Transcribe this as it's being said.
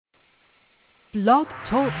Blog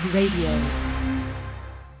Talk Radio.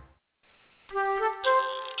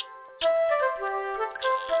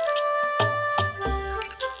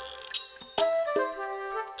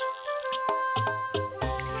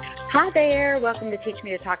 Hi there. Welcome to Teach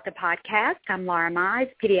Me to Talk, the podcast. I'm Laura Mize,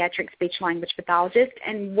 pediatric speech-language pathologist,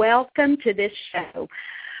 and welcome to this show.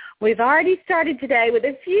 We've already started today with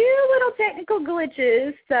a few little technical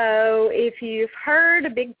glitches, so if you've heard a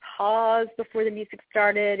big pause before the music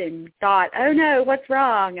started and thought, oh no, what's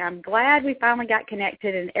wrong? I'm glad we finally got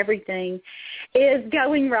connected and everything is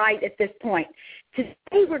going right at this point. Today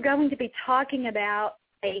we're going to be talking about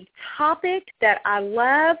a topic that I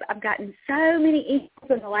love. I've gotten so many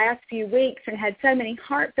emails in the last few weeks and had so many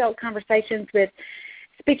heartfelt conversations with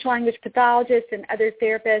speech-language pathologists and other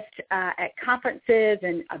therapists at conferences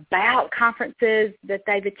and about conferences that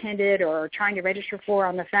they've attended or are trying to register for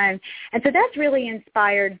on the phone. And so that's really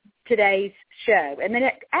inspired today's show. And then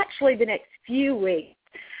actually the next few weeks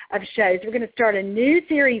of shows. We're going to start a new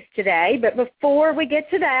series today. But before we get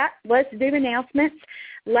to that, let's do announcements.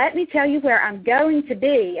 Let me tell you where I'm going to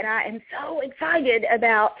be. And I am so excited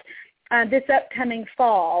about this upcoming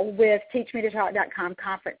fall with TeachMeToTalk.com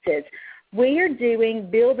conferences. We are doing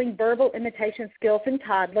Building Verbal Imitation Skills in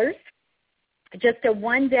Toddlers, just a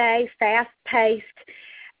one-day, fast-paced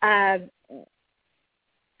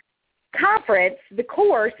conference. The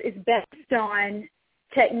course is based on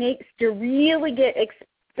techniques to really get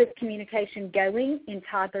expressive communication going in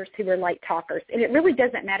toddlers who are late talkers. And it really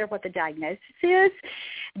doesn't matter what the diagnosis is.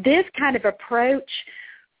 This kind of approach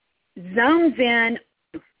zones in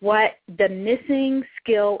what the missing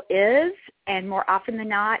skill is, and more often than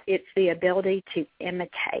not, it's the ability to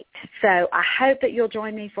imitate. So I hope that you'll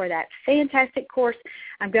join me for that fantastic course.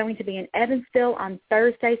 I'm going to be in Evansville on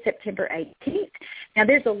Thursday, September 18th. Now,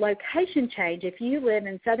 there's a location change. If you live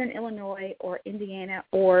in southern Illinois or Indiana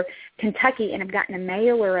or Kentucky and have gotten a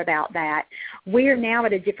mailer about that, we're now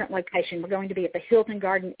at a different location. We're going to be at the Hilton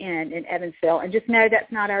Garden Inn in Evansville. And just know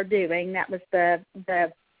that's not our doing. That was the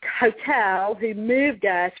hotel who moved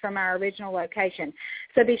us from our original location.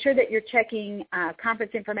 So be sure that you're checking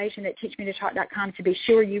conference information at teachmetotalk.com to be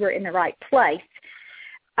sure you are in the right place.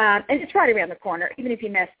 And it's right around the corner. Even if you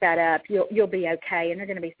mess that up, you'll be okay. And there are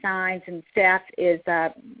going to be signs, and staff is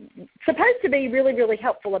supposed to be really, really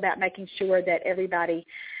helpful about making sure that everybody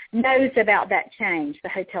knows about that change, the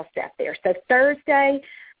hotel staff there. So Thursday,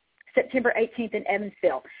 September 18th in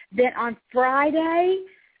Evansville. Then on Friday,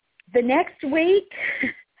 the next week,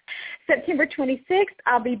 September 26th,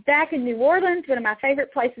 I'll be back in New Orleans, one of my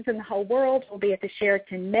favorite places in the whole world. We'll be at the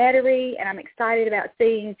Sheraton Metairie, and I'm excited about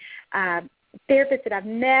seeing therapists that I've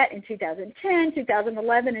met in 2010,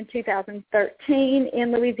 2011, and 2013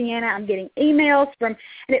 in Louisiana. I'm getting emails from,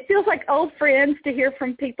 and it feels like old friends to hear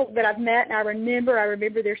from people that I've met, and I remember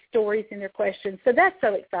their stories and their questions. So that's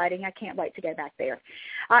so exciting. I can't wait to go back there.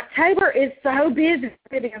 October is so busy.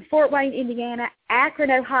 We're going to be in Fort Wayne, Indiana,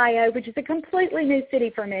 Akron, Ohio, which is a completely new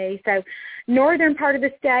city for me. So northern part of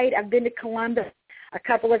the state. I've been to Columbus a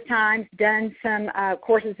couple of times, done some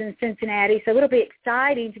courses in Cincinnati, so it'll be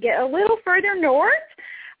exciting to get a little further north,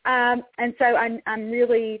 and so I'm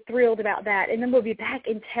really thrilled about that. And then we'll be back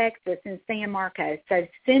in Texas, in San Marcos, so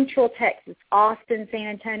Central Texas, Austin, San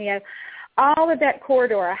Antonio, all of that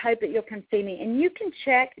corridor. I hope that you'll come see me. And you can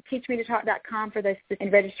check teachmetotalk.com for those and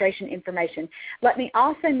registration information. Let me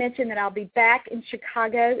also mention that I'll be back in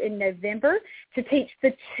Chicago in November to teach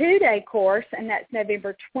the two-day course, and that's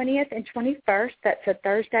November 20th and 21st. That's a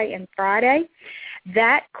Thursday and Friday.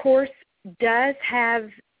 That course does have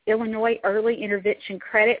Illinois early intervention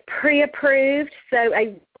credit pre-approved, so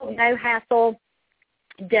a no-hassle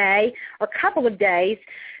day or couple of days.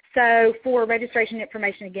 So for registration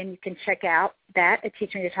information, again, you can check out that at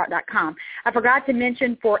teachmetotalk.com. I forgot to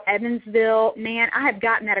mention for Evansville, man, I have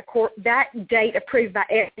gotten that date approved by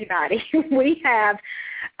everybody. We have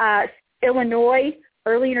Illinois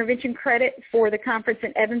early intervention credit for the conference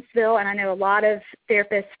in Evansville, and I know a lot of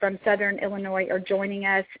therapists from southern Illinois are joining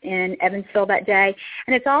us in Evansville that day.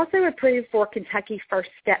 And it's also approved for Kentucky First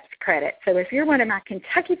Steps credit. So if you're one of my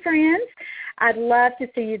Kentucky friends, I'd love to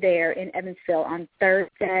see you there in Evansville on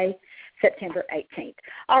Thursday, September 18th.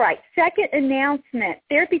 All right, second announcement,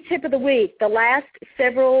 therapy tip of the week. The last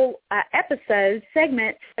several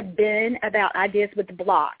segments have been about ideas with the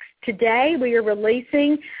blocks. Today we are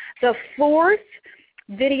releasing the fourth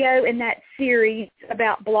video in that series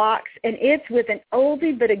about blocks, and it's with an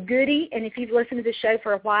oldie but a goodie. And if you've listened to the show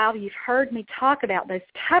for a while, you've heard me talk about those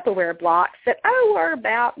Tupperware blocks that, are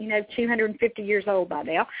about, 250 years old by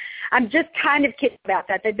now. I'm just kind of kidding about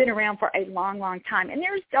that. They've been around for a long, long time. And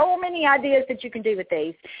there's so many ideas that you can do with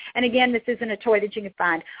these. And again, this isn't a toy that you can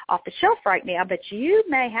find off the shelf right now, but you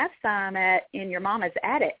may have some in your mama's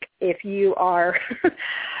attic. If you are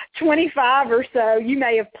 25 or so, you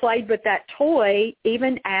may have played with that toy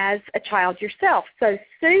even as a child yourself. So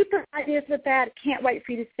super ideas with that. Can't wait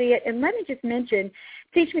for you to see it. And let me just mention,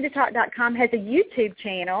 teachmetotalk.com has a YouTube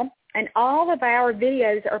channel, and all of our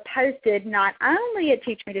videos are posted not only at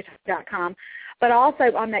teachmetotalk.com, but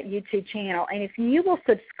also on that YouTube channel. And if you will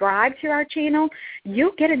subscribe to our channel,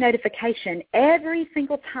 you'll get a notification every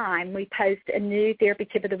single time we post a new therapy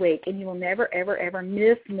tip of the week, and you will never, ever, ever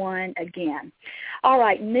miss one again. All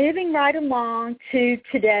right, moving right along to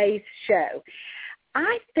today's show.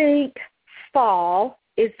 I think fall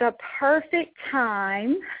is the perfect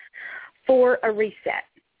time for a reset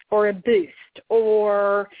or a boost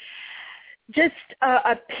or just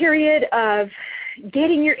a period of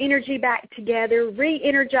getting your energy back together,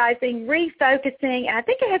 re-energizing, refocusing, and I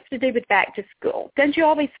think it has to do with back to school. Don't you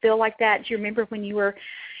always feel like that? Do you remember when you were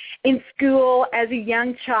in school as a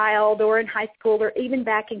young child or in high school or even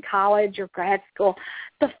back in college or grad school?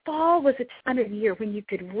 The fall was a time of year when you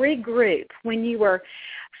could regroup, when you were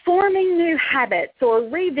forming new habits or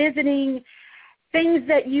revisiting things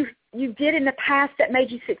that you did in the past that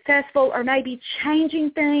made you successful, or maybe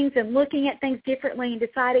changing things and looking at things differently and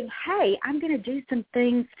deciding, hey, I'm going to do some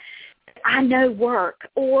things I know work,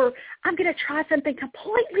 or I'm going to try something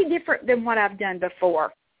completely different than what I've done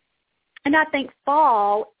before. And I think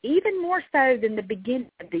fall, even more so than the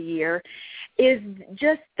beginning of the year, is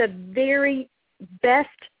just the very best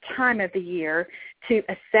time of the year to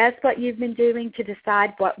assess what you've been doing, to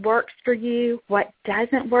decide what works for you, what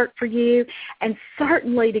doesn't work for you, and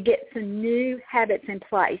certainly to get some new habits in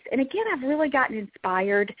place. And again, I've really gotten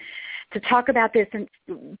inspired to talk about this and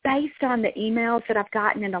based on the emails that I've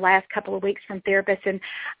gotten in the last couple of weeks from therapists. And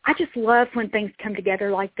I just love when things come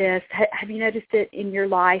together like this. Have you noticed it in your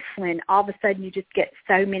life when all of a sudden you just get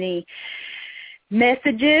so many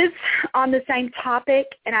messages on the same topic?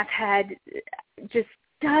 And I've had just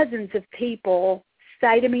dozens of people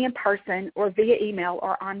say to me in person or via email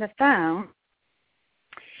or on the phone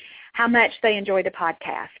how much they enjoy the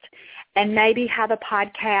podcast and maybe how the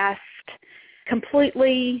podcast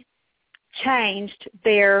completely changed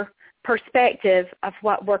their perspective of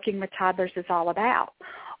what working with toddlers is all about,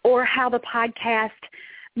 or how the podcast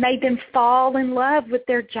made them fall in love with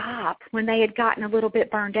their job when they had gotten a little bit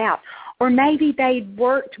burned out. Or maybe they'd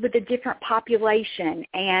worked with a different population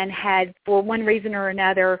and had, for one reason or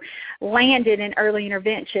another, landed in early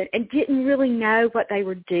intervention and didn't really know what they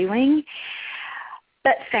were doing,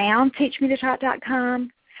 but found teachmetotalk.com,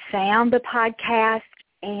 found the podcast,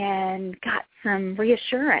 and got some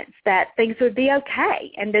reassurance that things would be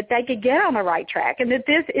okay and that they could get on the right track and that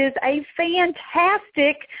this is a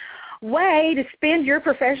fantastic way to spend your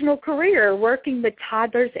professional career working with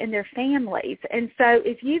toddlers and their families. And so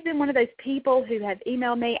if you've been one of those people who have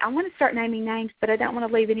emailed me, I want to start naming names, but I don't want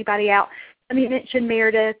to leave anybody out. Let me mention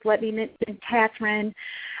Meredith. Let me mention Catherine.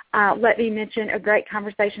 Let me mention a great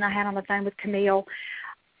conversation I had on the phone with Camille.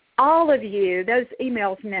 All of you, those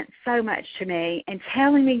emails meant so much to me, and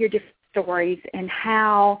telling me your different stories and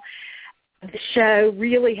how the show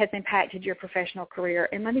really has impacted your professional career.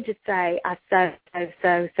 And let me just say, I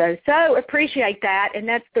so appreciate that. And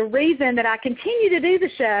that's the reason that I continue to do the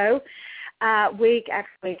show week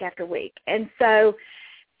after week after week. And so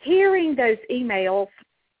hearing those emails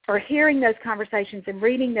or hearing those conversations and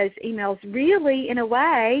reading those emails really, in a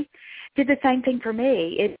way, did the same thing for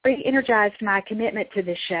me. It re-energized my commitment to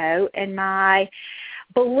the show and my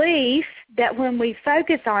belief that when we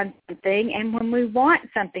focus on something and when we want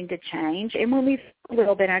something to change and when we feel a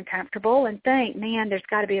little bit uncomfortable and think, man, there's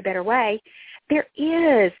got to be a better way,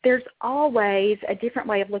 there's always a different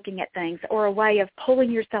way of looking at things, or a way of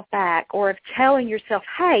pulling yourself back, or of telling yourself,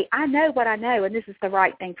 hey, I know what I know and this is the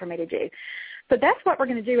right thing for me to do. So that's what we're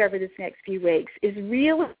going to do over this next few weeks, is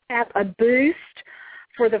really have a boost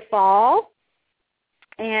for the fall.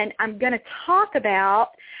 And I'm going to talk about,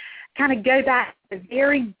 kind of go back to the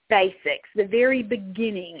very basics, the very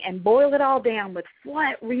beginning, and boil it all down with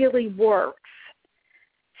what really works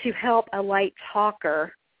to help a late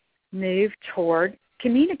talker move toward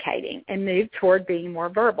communicating and move toward being more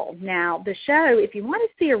verbal. Now, the show, if you want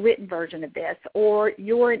to see a written version of this, or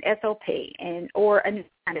you're an SLP or a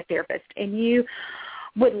kind of therapist, and you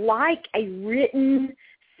would like a written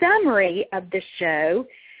summary of the show,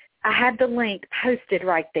 I have the link posted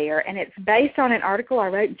right there, and it's based on an article I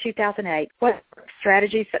wrote in 2008, What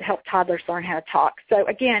Strategies That Help Toddlers Learn How to Talk. So,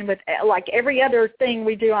 again, with like every other thing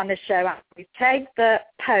we do on this show, we take the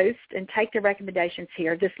post and take the recommendations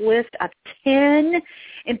here, this list of 10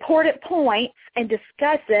 important points, and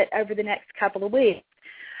discuss it over the next couple of weeks.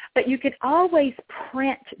 But you can always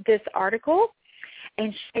print this article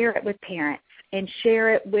and share it with parents and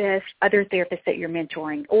share it with other therapists that you're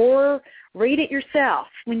mentoring, or read it yourself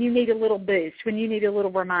when you need a little boost, when you need a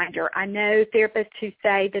little reminder. I know therapists who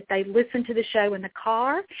say that they listen to the show in the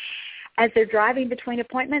car as they're driving between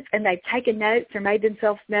appointments, and they've taken notes or made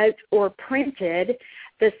themselves notes or printed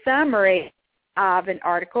the summary of an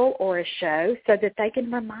article or a show so that they can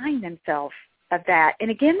remind themselves of that. And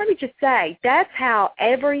again, let me just say, that's how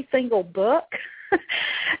every single book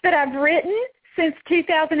that I've written since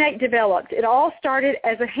 2008 developed. It all started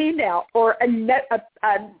as a handout or a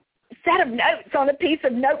set of notes on a piece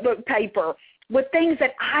of notebook paper with things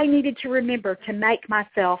that I needed to remember to make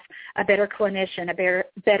myself a better clinician, a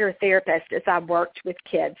better therapist as I worked with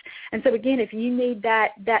kids. And so, again, if you need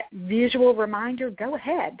that visual reminder, go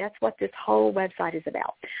ahead. That's what this whole website is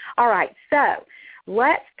about. All right, so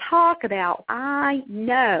let's talk about, I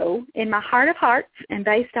know in my heart of hearts and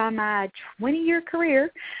based on my 20-year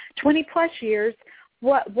career, 20-plus years,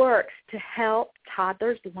 what works to help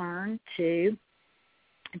toddlers learn to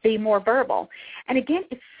be more verbal. And again,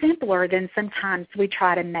 it's simpler than sometimes we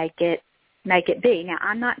try to make it be. Now,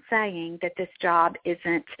 I'm not saying that this job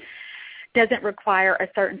doesn't require a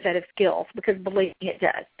certain set of skills, because believe me, it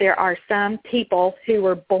does. There are some people who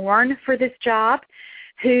were born for this job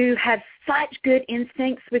who have such good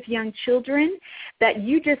instincts with young children that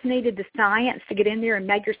you just needed the science to get in there and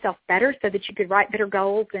make yourself better so that you could write better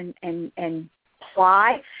goals and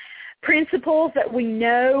apply principles that we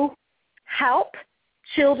know help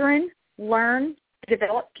children learn to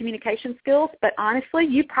develop communication skills. But honestly,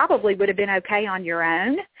 you probably would have been okay on your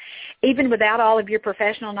own, even without all of your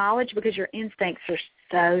professional knowledge, because your instincts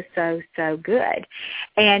are so good.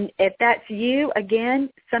 And if that's you, again,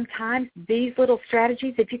 sometimes these little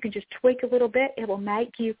strategies, if you can just tweak a little bit, it will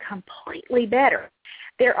make you completely better.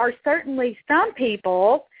 There are certainly some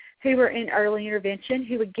people who are in early intervention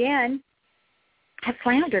who, again, have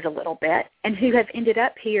floundered a little bit and who have ended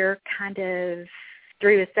up here kind of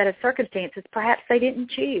through a set of circumstances. Perhaps they didn't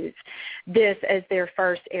choose this as their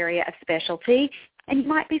first area of specialty, and you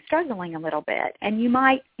might be struggling a little bit, and you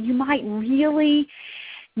might really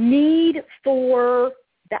need for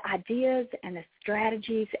the ideas and the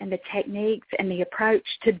strategies and the techniques and the approach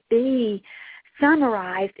to be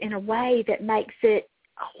summarized in a way that makes it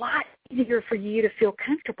a lot easier for you to feel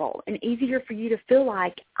comfortable and easier for you to feel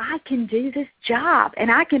like, I can do this job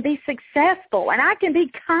and I can be successful and I can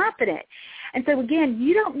be confident. And so, again,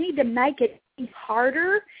 you don't need to make it any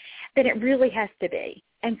harder than it really has to be.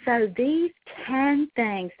 And so these 10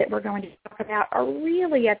 things that we're going to talk about are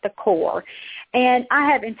really at the core. And I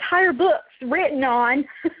have entire books written on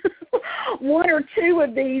one or two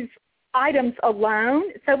of these items alone.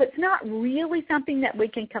 So it's not really something that we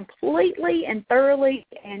can completely and thoroughly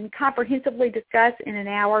and comprehensively discuss in an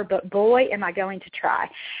hour, but boy, am I going to try.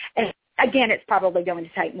 And again, it's probably going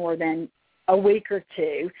to take more than a week or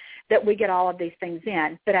two that we get all of these things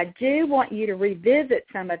in. But I do want you to revisit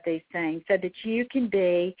some of these things so that you can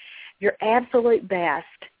be your absolute best.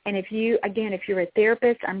 And if you're a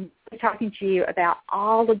therapist, I'm talking to you about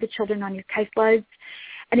all of the children on your caseloads.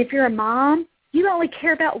 And if you're a mom, you only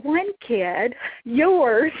care about one kid,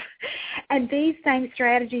 yours, and these same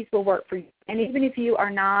strategies will work for you. And even if you are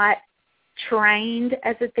not trained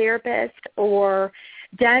as a therapist or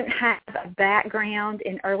don't have a background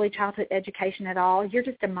in early childhood education at all, you're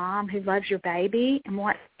just a mom who loves your baby and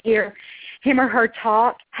wants to hear him or her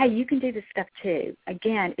talk, hey, you can do this stuff too.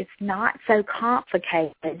 Again, it's not so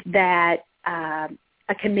complicated that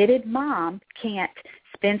a committed mom can't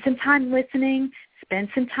spend some time listening, spend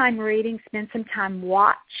some time reading, spend some time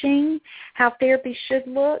watching how therapy should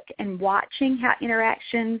look and watching how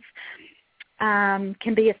interactions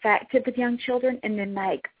can be effective with young children, and then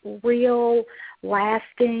make real,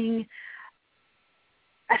 lasting,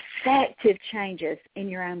 effective changes in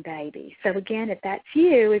your own baby. So again, if that's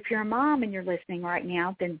you, if you're a mom and you're listening right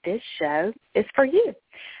now, then this show is for you.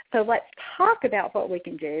 So let's talk about what we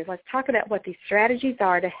can do. Let's talk about what these strategies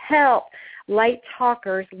are to help late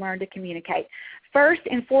talkers learn to communicate. First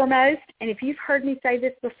and foremost, and if you've heard me say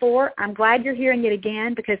this before, I'm glad you're hearing it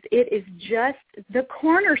again, because it is just the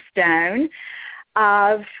cornerstone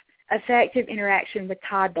of effective interaction with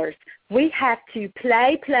toddlers. We have to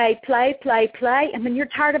play, and when you're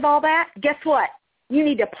tired of all that, guess what? You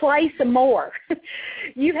need to play some more.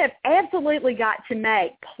 You have absolutely got to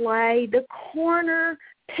make play the corner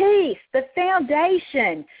piece, the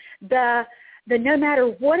foundation, the no matter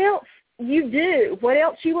what else you do, what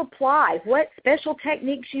else you apply, what special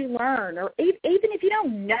techniques you learn, or even if you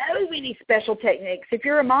don't know any special techniques, if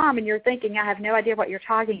you're a mom and you're thinking, I have no idea what you're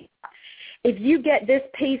talking about, if you get this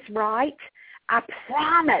piece right, I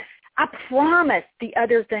promise the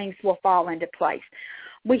other things will fall into place.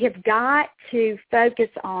 We have got to focus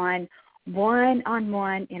on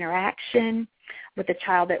one-on-one interaction with the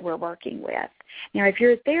child that we're working with. Now, if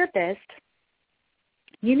you're a therapist,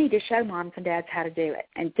 you need to show moms and dads how to do it.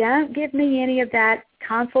 And don't give me any of that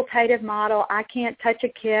consultative model. I can't touch a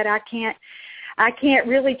kid. I can't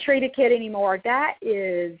really treat a kid anymore. That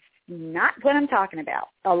is not what I'm talking about.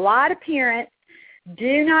 A lot of parents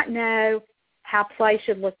do not know how play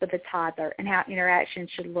should look with a toddler and how interaction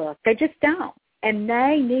should look. They just don't. And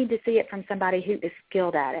they need to see it from somebody who is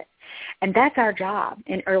skilled at it. And that's our job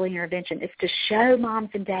in early intervention, is to show moms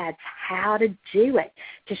and dads how to do it,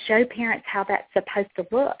 to show parents how that's supposed to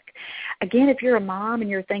look. Again, if you're a mom and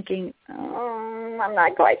you're thinking, I'm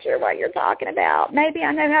not quite sure what you're talking about. Maybe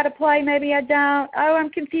I know how to play, maybe I don't. Oh, I'm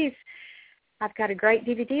confused. I've got a great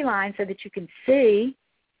DVD line so that you can see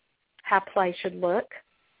how play should look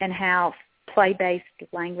and how play-based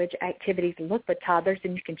language activities look with toddlers,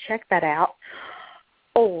 and you can check that out.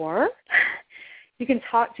 Or you can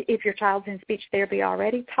talk to, if your child's in speech therapy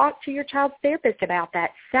already, talk to your child's therapist about that.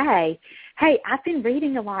 Say, hey, I've been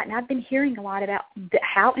reading a lot and I've been hearing a lot about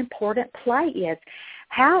how important play is.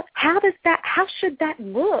 How should that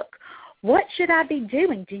look? What should I be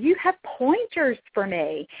doing? Do you have pointers for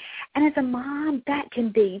me? And as a mom, that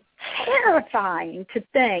can be terrifying to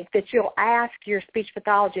think that you'll ask your speech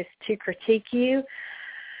pathologist to critique you.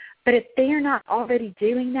 But if they're not already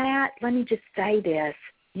doing that, let me just say this.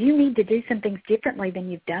 You need to do some things differently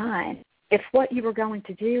than you've done. If what you were going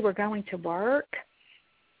to do were going to work,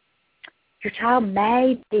 your child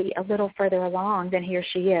may be a little further along than he or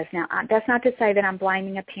she is. Now, that's not to say that I'm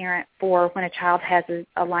blaming a parent for when a child has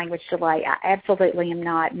a language delay. I absolutely am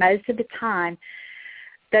not. Most of the time,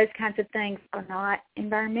 those kinds of things are not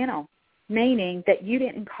environmental, meaning that you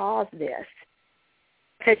didn't cause this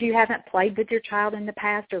because you haven't played with your child in the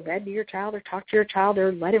past or read to your child or talked to your child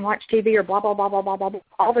or let him watch TV or blah, blah, blah, blah, blah, blah, blah,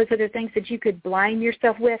 all those other things that you could blame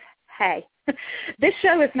yourself with. Hey, this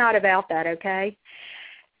show is not about that, okay?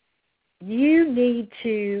 You need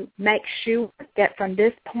to make sure that from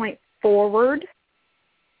this point forward,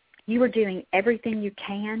 you are doing everything you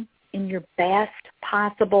can in your best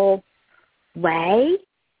possible way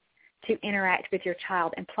to interact with your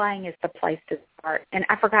child, and playing is the place to start. And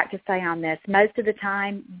I forgot to say on this, most of the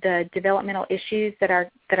time the developmental issues that our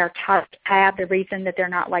child have, the reason that they're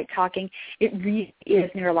not like talking, it really is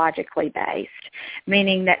neurologically based,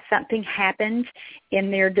 meaning that something happened in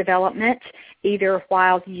their development either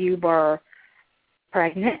while you were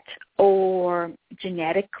pregnant or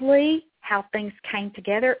genetically, how things came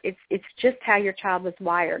together. It's just how your child was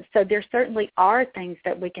wired. So there certainly are things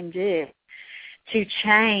that we can do to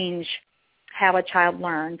change how a child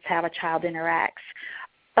learns, how a child interacts.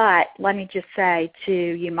 But let me just say to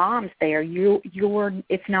you moms there,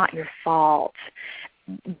 it's not your fault.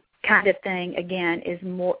 Kind of thing, again,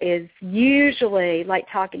 is usually, like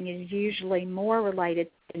talking is usually more related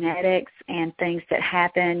to genetics and things that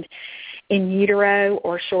happened in utero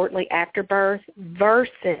or shortly after birth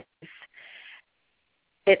versus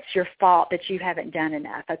it's your fault that you haven't done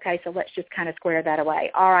enough. Okay, so let's just kind of square that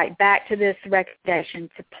away. All right, back to this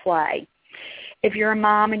recommendation to play. If you're a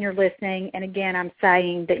mom and you're listening, and again, I'm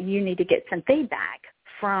saying that you need to get some feedback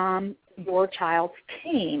from your child's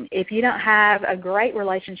team. If you don't have a great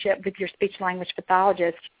relationship with your speech language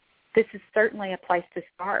pathologist, this is certainly a place to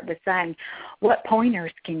start with saying, what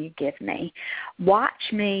pointers can you give me? Watch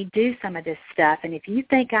me do some of this stuff, and if you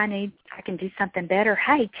think I can do something better,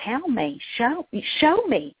 hey, tell me, show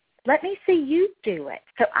me. Let me see you do it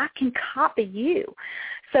so I can copy you,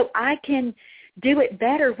 so I can do it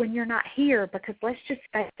better when you're not here, because let's just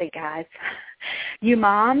face it, guys, you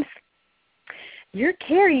moms, you're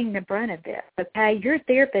carrying the brunt of this, okay? Your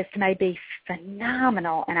therapist may be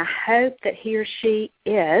phenomenal, and I hope that he or she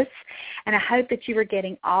is, and I hope that you are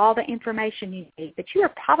getting all the information you need, but you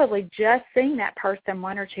are probably just seeing that person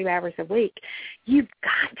 1 or 2 hours a week. You've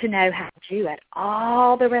got to know how to do it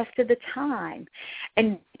all the rest of the time.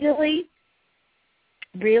 And really,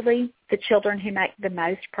 the children who make the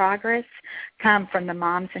most progress come from the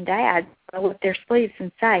moms and dads who roll up their sleeves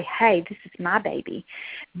and say, hey, this is my baby.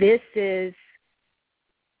 This is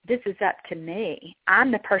up to me.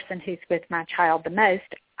 I'm the person who's with my child the most.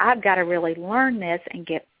 I've got to really learn this and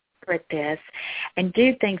get at this and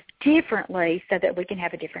do things differently so that we can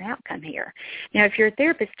have a different outcome here. Now, if you're a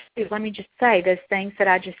therapist, too, let me just say those things that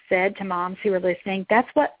I just said to moms who are listening, that's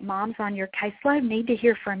what moms on your caseload need to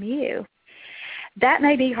hear from you. That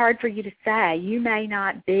may be hard for you to say. You may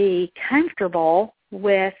not be comfortable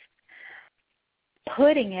with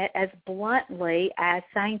putting it as bluntly as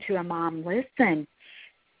saying to a mom, listen,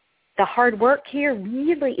 the hard work here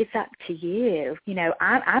really is up to you. You know,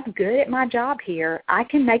 I'm good at my job here. I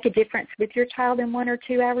can make a difference with your child in 1 or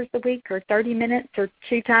 2 hours a week or 30 minutes or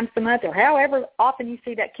 2 times a month or however often you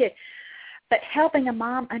see that kid. But helping a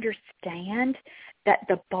mom understand that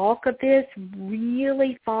the bulk of this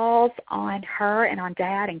really falls on her and on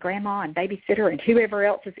dad and grandma and babysitter and whoever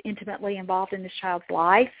else is intimately involved in this child's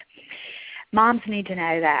life. Moms need to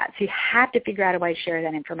know that. So you have to figure out a way to share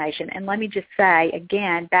that information. And let me just say,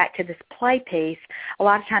 again, back to this play piece, a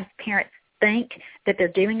lot of times parents think that they're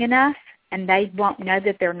doing enough, and they won't know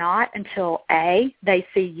that they're not until, A, they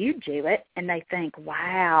see you do it, and they think,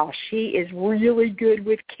 wow, she is really good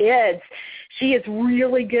with kids. She is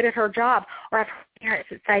really good at her job. Or I've heard parents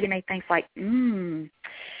that say to me things like,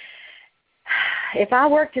 if I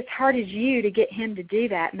worked as hard as you to get him to do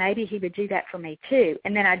that, maybe he would do that for me too.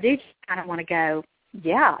 And then I do kind of want to go,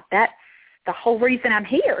 yeah, that's the whole reason I'm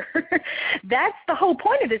here. That's the whole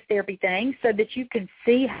point of this therapy thing, so that you can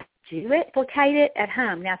see how to replicate it at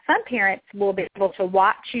home. Now, some parents will be able to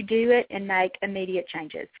watch you do it and make immediate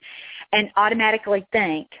changes and automatically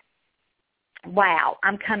think, wow,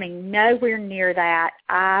 I'm coming nowhere near that.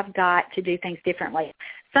 I've got to do things differently.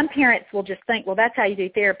 Some parents will just think, well, that's how you do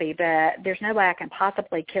therapy, but there's no way I can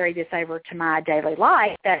possibly carry this over to my daily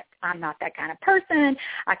life. That I'm not that kind of person.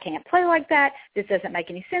 I can't play like that. This doesn't make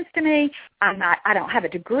any sense to me. I don't have a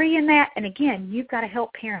degree in that. And again, you've got to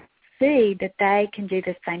help parents see that they can do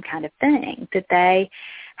the same kind of thing, that they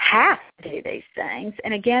have to do these things.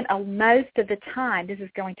 And again, most of the time, this is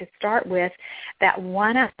going to start with that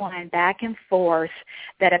one-on-one back and forth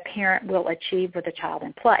that a parent will achieve with a child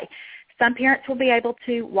in play. Some parents will be able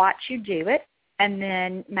to watch you do it and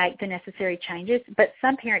then make the necessary changes, but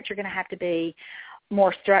some parents are going to have to be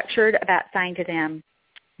more structured about saying to them,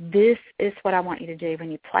 this is what I want you to do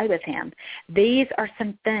when you play with him. These are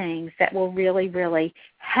some things that will really, really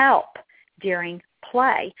help during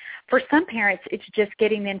play. For some parents, it's just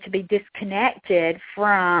getting them to be disconnected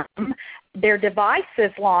from their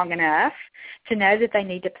devices long enough to know that they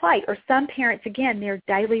need to play. Or some parents, again, their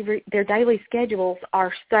daily schedules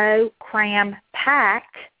are so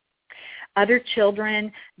cram-packed, other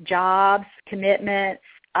children, jobs, commitments,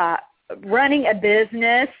 running a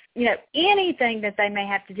business, anything that they may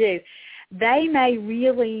have to do, they may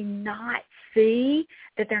really not see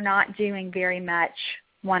that they're not doing very much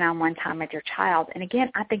one-on-one time with your child. And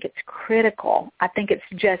again, I think it's critical. I think it's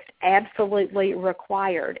just absolutely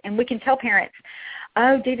required. And we can tell parents,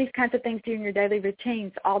 do these kinds of things during your daily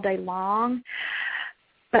routines all day long.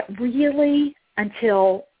 But really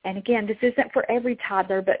until, and again, this isn't for every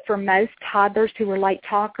toddler, but for most toddlers who are late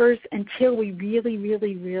talkers, until we really,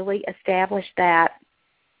 really, really establish that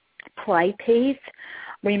play piece,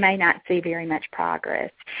 we may not see very much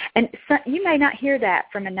progress. And so you may not hear that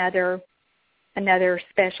from another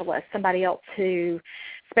specialist, somebody else who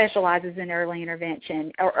specializes in early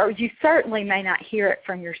intervention, or you certainly may not hear it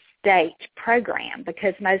from your state program,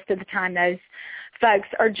 because most of the time those folks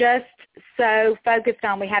are just so focused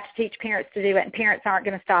on we have to teach parents to do it, and parents aren't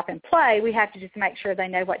going to stop and play. We have to just make sure they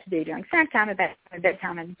know what to do during snack time and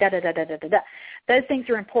bedtime and da-da-da-da-da-da. Those things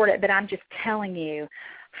are important, but I'm just telling you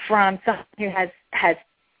from someone who has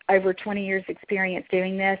over 20 years experience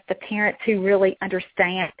doing this, the parents who really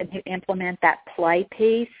understand and who implement that play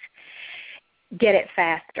piece get it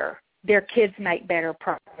faster. Their kids make better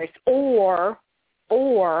progress. Or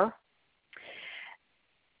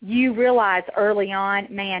you realize early on,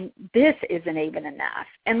 man, this isn't even enough.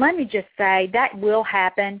 And let me just say that will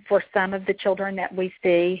happen for some of the children that we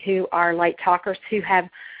see who are late talkers, who have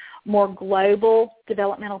more global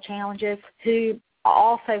developmental challenges, who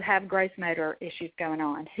also have gross motor issues going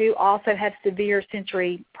on, who also have severe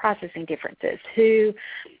sensory processing differences, who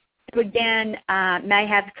again may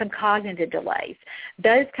have some cognitive delays.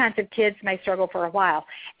 Those kinds of kids may struggle for a while,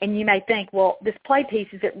 and you may think, well, this play piece,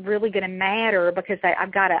 is it really going to matter because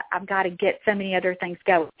I've got to get so many other things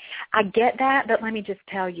going. I get that, but let me just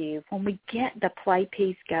tell you, when we get the play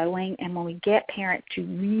piece going and when we get parents to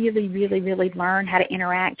really, really, really learn how to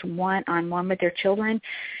interact one-on-one with their children,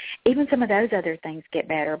 even some of those other things get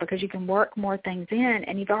better because you can work more things in,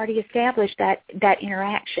 and you've already established that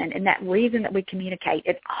interaction and that reason that we communicate.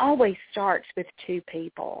 It always starts with two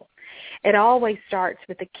people. It always starts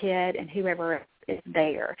with the kid and whoever is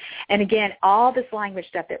there. And again, all this language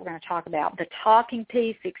stuff that we're going to talk about, the talking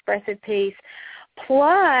piece, the expressive piece,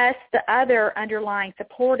 plus the other underlying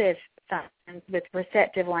supportive functions with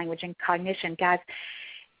receptive language and cognition. Guys,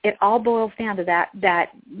 it all boils down to that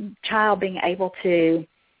child being able to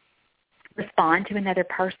respond to another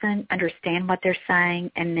person, understand what they're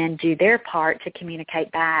saying, and then do their part to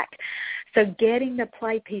communicate back. So getting the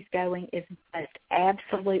play piece going is just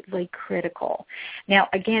absolutely critical. Now,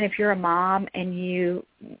 again, if you're a mom and you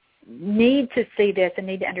need to see this and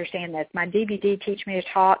need to understand this, my DVD, Teach Me to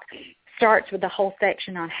Talk, starts with the whole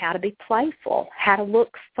section on how to be playful, how to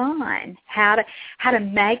look fun, how to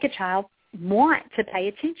make a child want to pay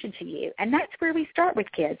attention to you. And that's where we start with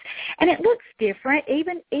kids. And it looks different,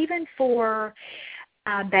 even for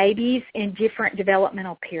babies in different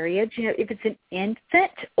developmental periods. You know, if it's an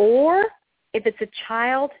infant or if it's a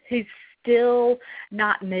child who's still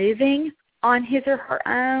not moving on his or her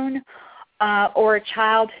own, or a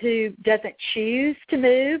child who doesn't choose to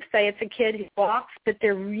move. Say it's a kid who walks, but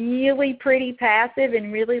they're really pretty passive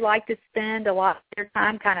and really like to spend a lot of their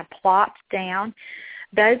time kind of plopped down.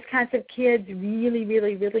 Those kinds of kids really,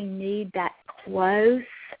 really, really need that close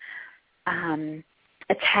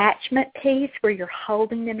attachment piece where you're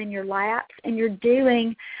holding them in your laps and you're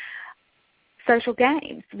doing social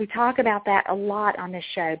games. We talk about that a lot on this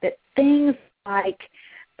show, but things like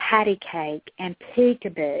patty cake and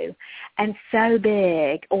peekaboo and so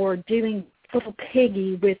big, or doing little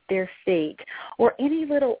piggy with their feet, or any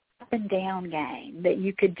little up and down game that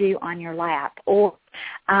you could do on your lap, or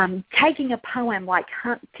taking a poem like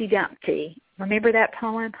Humpty Dumpty. Remember that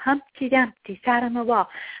poem? Humpty Dumpty sat on the wall.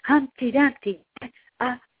 Humpty Dumpty,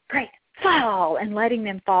 a great fall, and letting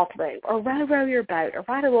them fall through. Or row, row your boat, or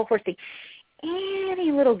ride a little horsey.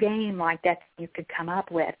 Any little game like that you could come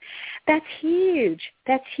up with. That's huge.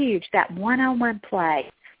 That's huge. That one-on-one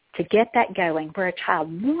play to get that going where a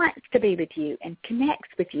child wants to be with you and connects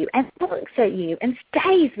with you and looks at you and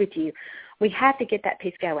stays with you. We have to get that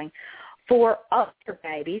piece going. For older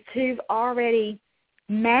babies who've already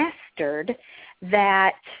mastered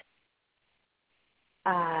that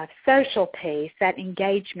social piece, that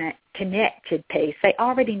engagement, connected piece, they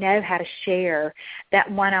already know how to share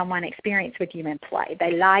that one-on-one experience with you in play.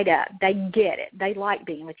 They light up. They get it. They like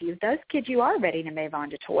being with you. Those kids, you are ready to move on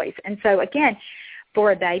to toys. And so, again,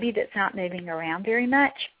 for a baby that's not moving around very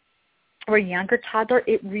much, or a younger toddler,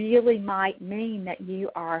 it really might mean that you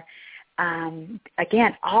are,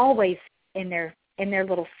 again, always in their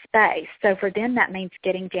little space. So for them, that means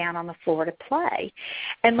getting down on the floor to play.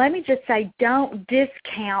 And let me just say, don't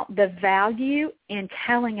discount the value in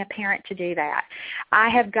telling a parent to do that. I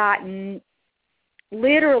have gotten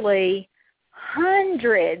literally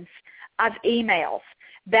hundreds of emails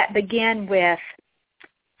that begin with,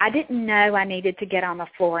 I didn't know I needed to get on the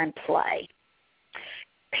floor and play.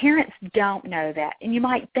 Parents don't know that. And you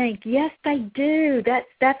might think, yes, they do.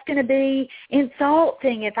 That's going to be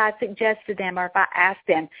insulting if I suggest to them or if I ask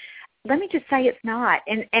them. Let me just say it's not.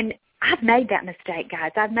 And I've made that mistake,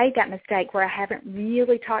 guys. I've made that mistake where I haven't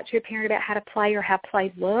really talked to a parent about how to play or how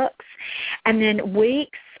play looks. And then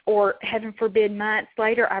weeks or, heaven forbid, months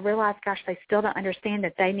later, I realize, gosh, they still don't understand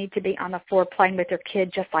that they need to be on the floor playing with their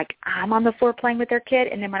kid just like I'm on the floor playing with their kid.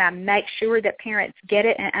 And then when I make sure that parents get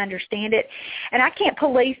it and understand it, and I can't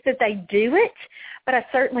police that they do it, but I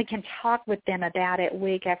certainly can talk with them about it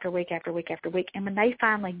week after week after week after week. And when they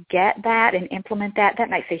finally get that and implement that, that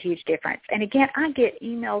makes a huge difference. And again, I get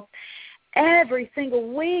emails every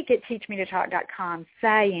single week at teachmetotalk.com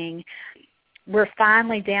saying, we're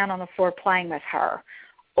finally down on the floor playing with her.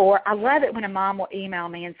 Or I love it when a mom will email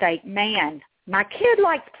me and say, man, my kid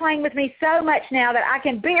likes playing with me so much now that I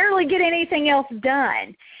can barely get anything else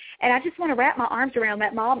done. And I just want to wrap my arms around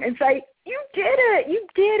that mom and say, you did it. You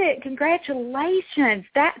did it. Congratulations.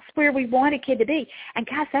 That's where we want a kid to be. And,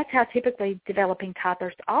 guys, that's how typically developing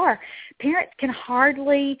toddlers are. Parents can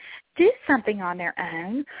hardly do something on their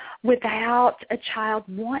own without a child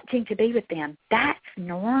wanting to be with them. That's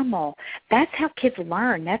normal. That's how kids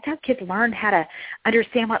learn. That's how kids learn how to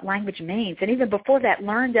understand what language means. And even before that,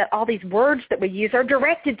 learn that all these words that we use are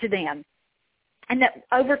directed to them. And that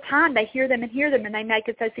over time they hear them and they make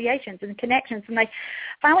associations and connections, and they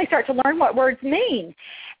finally start to learn what words mean.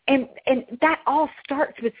 And that all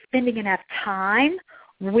starts with spending enough time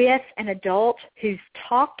with an adult who's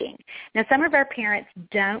talking. Now, some of our parents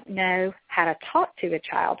don't know how to talk to a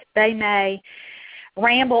child. They may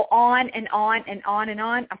ramble on and on and on and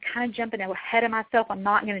on. I'm kind of jumping ahead of myself. I'm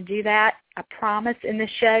not going to do that, I promise, in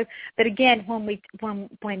this show. But again,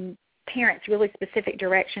 when parents really specific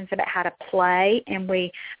directions about how to play, and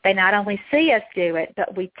they not only see us do it,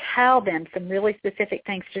 but we tell them some really specific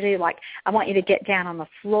things to do, like, I want you to get down on the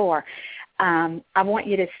floor. I want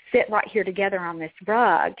you to sit right here together on this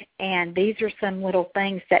rug, and these are some little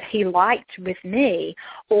things that he liked with me,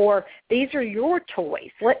 or these are your toys.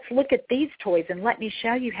 Let's look at these toys and let me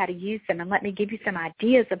show you how to use them, and let me give you some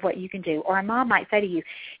ideas of what you can do. Or a mom might say to you,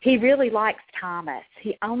 he really likes Thomas.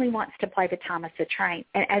 He only wants to play with Thomas the Train.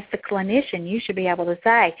 And as the clinician, you should be able to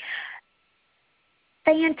say,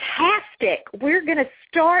 fantastic. We're going to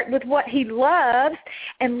start with what he loves,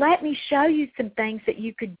 and let me show you some things that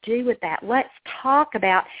you could do with that. Let's talk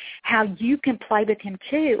about how you can play with him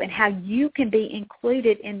too, and how you can be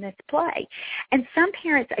included in this play. And some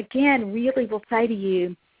parents, again, really will say to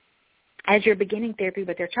you, as you're beginning therapy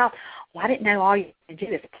with their child, well, I didn't know all you can do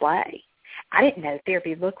is play. I didn't know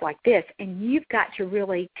therapy looked like this. And you've got to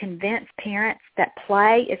really convince parents that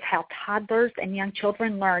play is how toddlers and young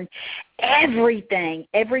children learn everything,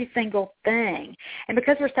 every single thing. And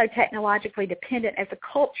because we're so technologically dependent as a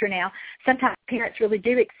culture now, sometimes parents really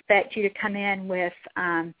do expect you to come in with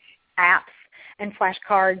apps and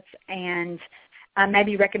flashcards and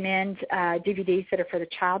maybe recommend DVDs that are for the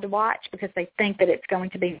child to watch, because they think that it's going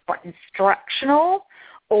to be more instructional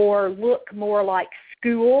or look more like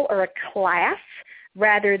school or a class,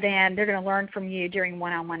 rather than they're going to learn from you during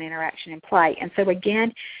one-on-one interaction and play. And so,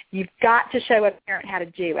 again, you've got to show a parent how to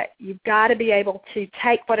do it. You've got to be able to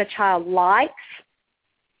take what a child likes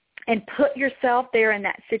and put yourself there in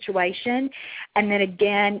that situation, and then,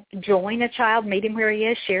 again, join a child, meet him where he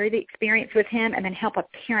is, share the experience with him, and then help a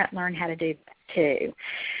parent learn how to do that too.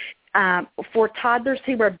 For toddlers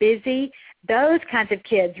who are busy, those kinds of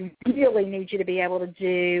kids really need you to be able to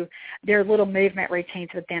do their little movement routines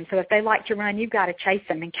with them. So if they like to run, you've got to chase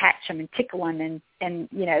them and catch them and tickle them and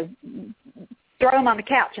you know, throw them on the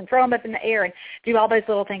couch and throw them up in the air and do all those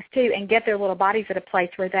little things too, and get their little bodies at a place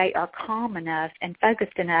where they are calm enough and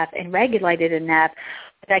focused enough and regulated enough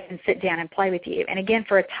that they can sit down and play with you. And again,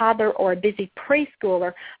 for a toddler or a busy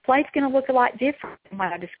preschooler, play's going to look a lot different than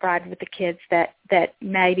what I described with the kids that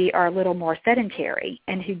maybe are a little more sedentary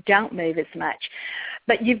and who don't move as much.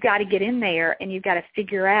 But you've got to get in there and you've got to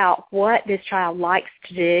figure out what this child likes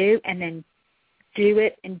to do, and then do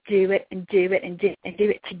it and do it and do it and do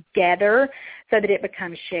it together so that it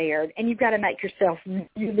becomes shared. And you've got to make yourself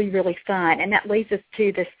really, really fun. And that leads us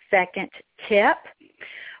to the second tip,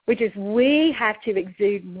 which is we have to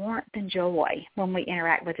exude warmth and joy when we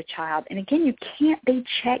interact with a child. And again, you can't be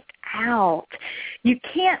checked out. You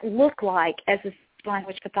can't look like, as a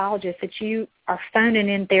language pathologist, that you are phoning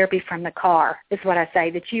in therapy from the car, is what I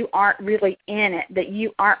say, that you aren't really in it, that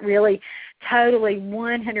you aren't really totally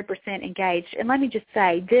 100% engaged. And let me just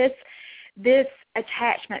say, this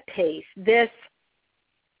attachment piece, this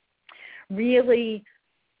really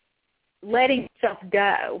letting yourself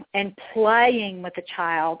go and playing with a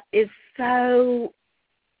child is so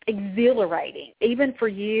exhilarating, even for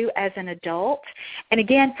you as an adult. And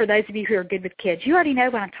again, for those of you who are good with kids, you already know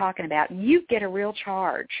what I'm talking about. You get a real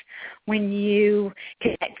charge when you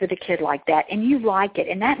connect with a kid like that, and you like it,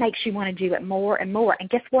 and that makes you want to do it more and more. And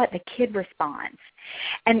guess what? The kid responds.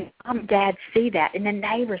 And mom and dad see that, and then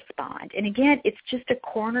they respond. And again, it's just a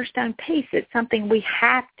cornerstone piece. It's something we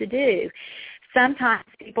have to do. Sometimes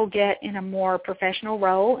people get in a more professional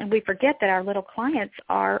role, and we forget that our little clients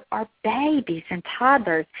are babies and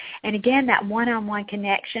toddlers. And again, that one-on-one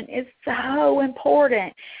connection is so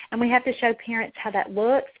important, and we have to show parents how that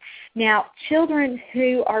looks. Now, children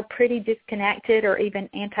who are pretty disconnected or even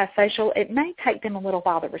antisocial, it may take them a little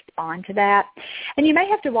while to respond to that. And you may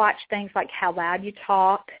have to watch things like how loud you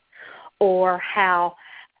talk or how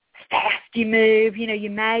fast you move. You know, you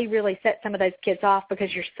may really set some of those kids off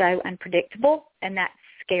because you're so unpredictable, and that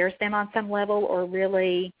scares them on some level or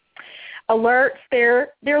really alerts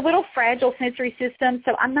their little fragile sensory system.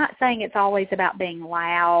 So I'm not saying it's always about being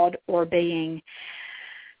loud or being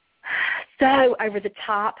so over the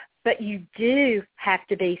top, but you do have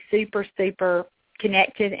to be super, super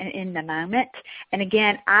connected and in the moment. And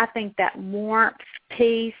again, I think that warmth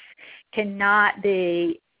piece cannot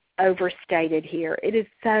be overstated here. It is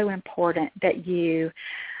so important that you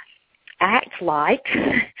act like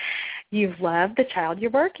you love the child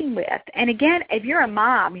you're working with. And again, if you're a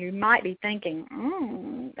mom, you might be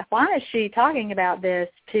thinking, why is she talking about this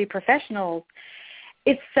to professionals?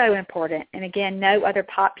 It's so important. And again, no other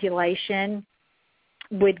population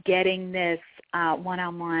would getting this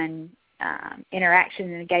one-on-one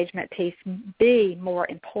interaction and engagement piece be more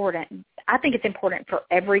important. I think it's important for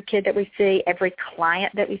every kid that we see, every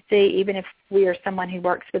client that we see, even if we are someone who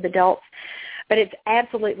works with adults. But it's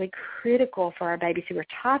absolutely critical for our babies who are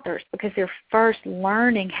toddlers because they're first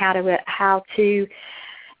learning how to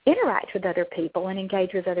interact with other people and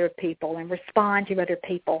engage with other people and respond to other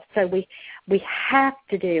people. So we have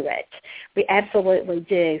to do it. We absolutely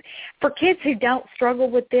do. For kids who don't struggle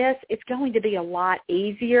with this, it's going to be a lot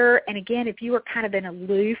easier. And again, if you are kind of an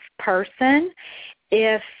aloof person,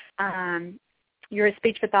 if you're a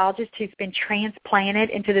speech pathologist who's been transplanted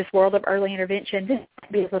into this world of early intervention, this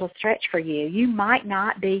might be a little stretch for you. You might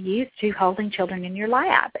not be used to holding children in your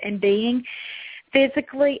lap and being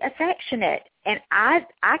physically affectionate. And I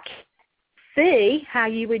can't see how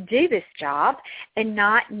you would do this job and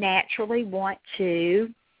not naturally want to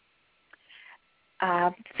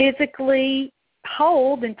physically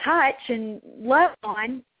hold and touch and love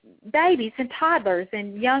on babies and toddlers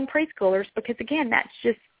and young preschoolers because, again, that's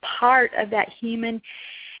just part of that human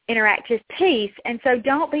interactive piece. And so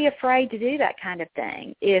don't be afraid to do that kind of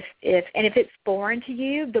thing. If it's foreign to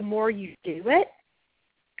you, the more you do it,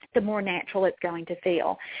 the more natural it's going to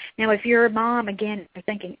feel. Now, if you're a mom, again, you're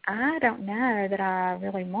thinking, I don't know that I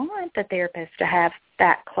really want the therapist to have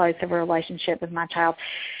that close of a relationship with my child.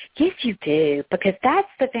 Yes, you do, because that's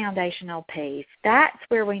the foundational piece. That's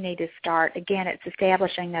where we need to start. Again, it's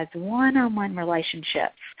establishing those one-on-one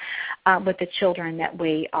relationships with the children that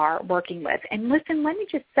we are working with. And listen, let me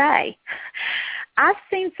just say, I've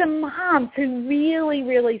seen some moms who really,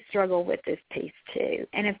 really struggle with this piece too.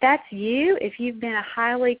 And if that's you, if you've been a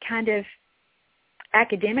highly kind of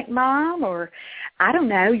academic mom, or I don't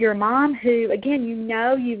know, you're a mom who, again,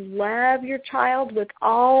 you love your child with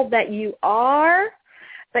all that you are,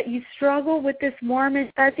 but you struggle with this warm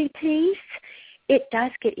and fuzzy piece, it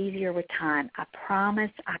does get easier with time. I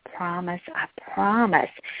promise, I promise, I promise.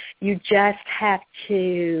 You just have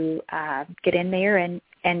to get in there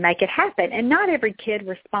and make it happen. And not every kid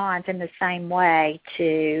responds in the same way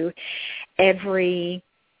to every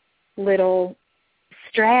little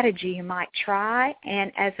strategy you might try.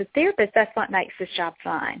 And as a therapist, that's what makes this job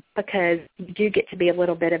fun, because you do get to be a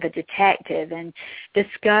little bit of a detective and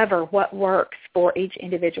discover what works for each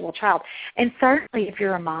individual child. And certainly if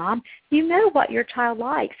you're a mom, you know what your child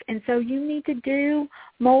likes, and so you need to do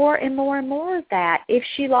more and more and more of that. If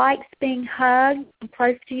she likes being hugged and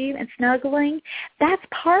close to you and snuggling, that's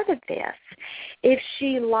part of this. If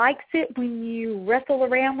she likes it when you wrestle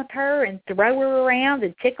around with her and throw her around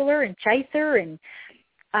and tickle her and chase her and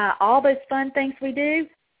all those fun things we do,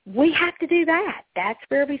 we have to do that. That's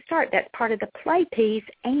where we start. That's part of the play piece,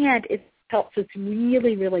 and it helps us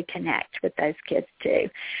really, really connect with those kids too.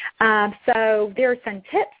 So there are some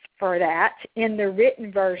tips for that in the written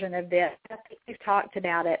version of this. I think we've talked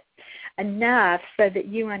about it enough so that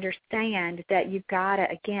you understand that you've got to,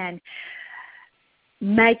 again,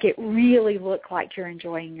 make it really look like you're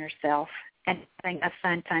enjoying yourself and having a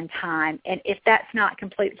fun time. And if that's not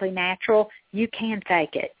completely natural, you can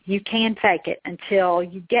fake it. You can fake it until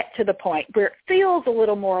you get to the point where it feels a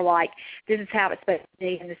little more like this is how it's supposed to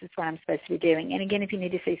be and this is what I'm supposed to be doing. And again, if you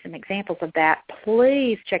need to see some examples of that,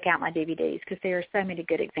 please check out my DVDs because there are so many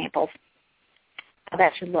good examples how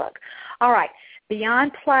that should look. All right.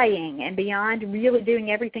 Beyond playing and beyond really doing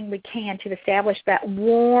everything we can to establish that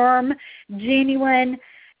warm, genuine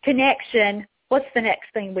connection, what's the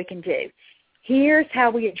next thing we can do? Here's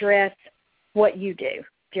how we address what you do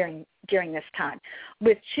during this time.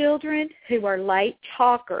 With children who are late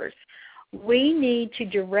talkers, we need to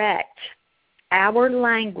direct our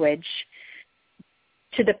language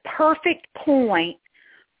to the perfect point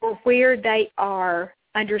where they are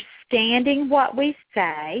understanding what we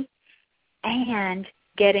say and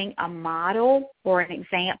getting a model or an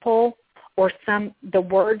example or the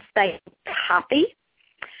words they copy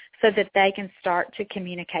so that they can start to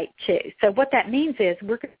communicate too. So what that means is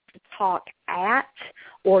we're going to talk at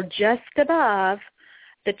or just above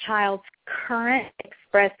the child's current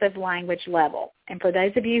expressive language level. And for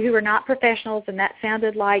those of you who are not professionals and that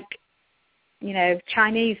sounded like,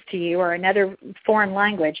 Chinese to you or another foreign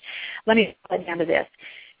language, let me put it down to this.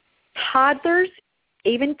 Toddlers,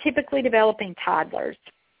 even typically developing toddlers,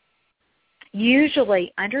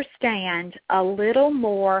 usually understand a little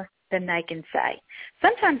more than they can say.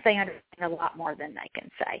 Sometimes they understand a lot more than they can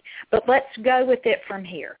say. But let's go with it from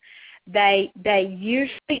here. They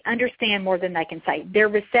usually understand more than they can say. Their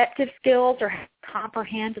receptive skills or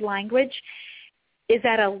comprehend language is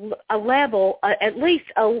at a level, at least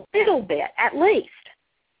a little bit, at least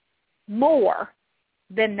more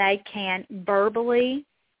than they can verbally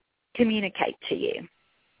communicate to you.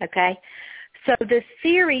 Okay? So the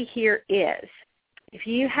theory here is, if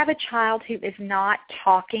you have a child who is not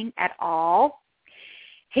talking at all,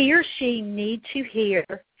 he or she needs to hear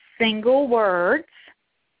single words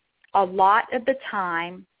a lot of the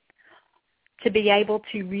time to be able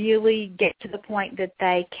to really get to the point that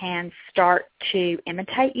they can start to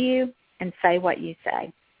imitate you and say what you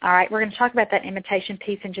say. All right, we're going to talk about that imitation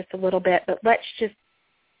piece in just a little bit, but let's just,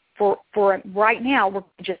 for right now, we're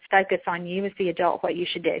just focus on you as the adult, what you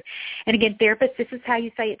should do. And again, therapists, this is how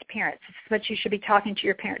you say it to parents. This is what you should be talking to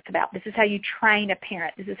your parents about. This is how you train a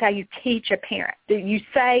parent. This is how you teach a parent. You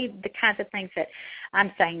say the kinds of things that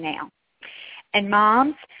I'm saying now. And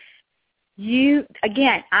moms,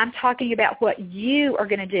 I'm talking about what you are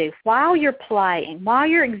going to do while you're playing, while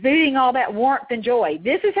you're exuding all that warmth and joy.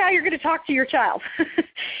 This is how you're going to talk to your child.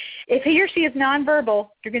 If he or she is nonverbal,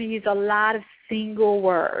 you're going to use a lot of single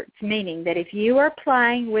words, meaning that if you are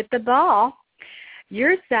playing with the ball,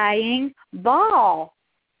 you're saying ball.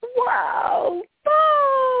 Whoa,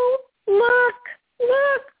 ball. Look,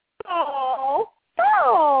 ball,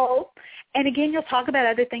 ball. And again, you'll talk about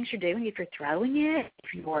other things you're doing. If you're throwing it,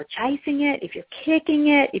 if you're chasing it, if you're kicking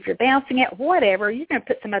it, if you're bouncing it, whatever, you're going to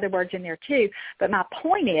put some other words in there too. But my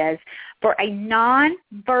point is, for a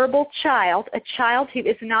nonverbal child, a child who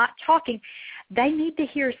is not talking, they need to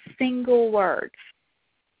hear single words.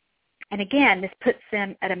 And again, this puts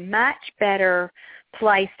them at a much better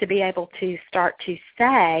place to be able to start to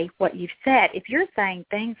say what you've said. If you're saying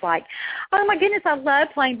things like, oh my goodness, I love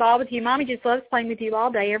playing ball with you. Mommy just loves playing with you all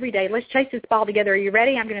day, every day. Let's chase this ball together. Are you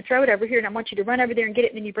ready? I'm going to throw it over here, and I want you to run over there and get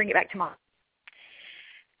it, and then you bring it back to Mom.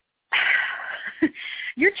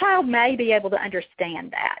 Your child may be able to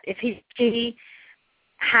understand that. If she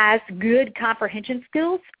has good comprehension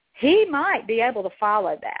skills, he might be able to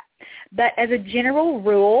follow that. But as a general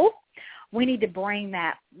rule, we need to bring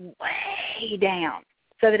that way down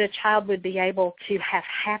so that a child would be able to have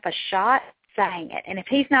half a shot saying it. And if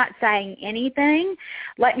he's not saying anything,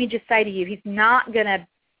 let me just say to you, he's not going to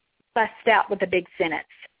bust out with a big sentence.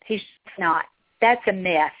 He's not. That's a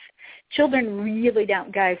myth. Children really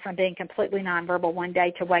don't go from being completely nonverbal one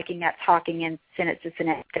day to waking up talking in sentences the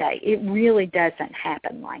next day. It really doesn't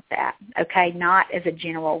happen like that, okay, not as a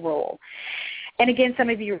general rule. And again, some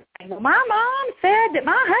of you are saying, well, my mom said that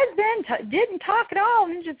my husband didn't talk at all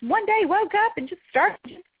and just one day woke up and just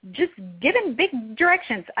started just giving big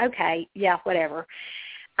directions. Okay, yeah, whatever.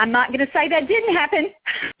 I'm not going to say that didn't happen.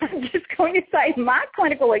 I'm just going to say my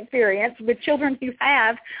clinical experience with children who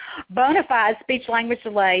have bona fide speech-language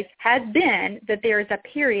delays has been that there is a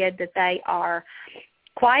period that they are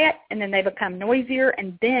quiet, and then they become noisier,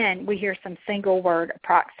 and then we hear some single-word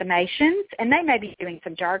approximations, and they may be doing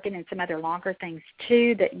some jargon and some other longer things,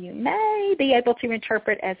 too, that you may be able to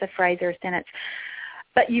interpret as a phrase or a sentence.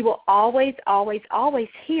 But you will always, always, always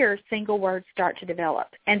hear single words start to develop.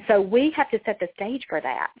 And so we have to set the stage for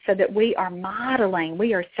that so that we are modeling,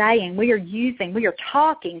 we are saying, we are using, we are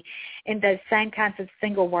talking in those same kinds of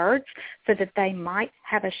single words so that they might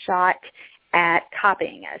have a shot at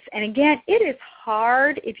copying us. And again, it is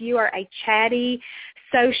hard if you are a chatty,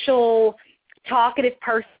 social, talkative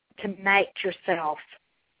person to make yourself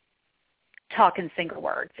talk in single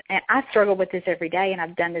words. And I struggle with this every day, and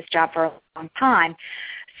I've done this job for a long time.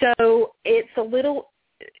 So it's a little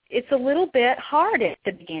bit hard at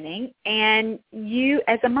the beginning, and you,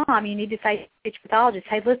 as a mom, you need to say to the speech pathologist,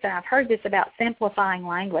 hey, listen, I've heard this about simplifying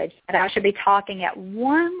language, that I should be talking at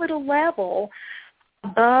one little level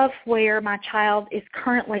above where my child is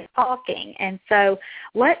currently talking. And so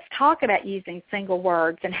let's talk about using single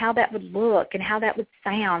words and how that would look and how that would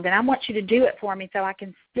sound. And I want you to do it for me so I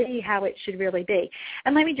can see how it should really be.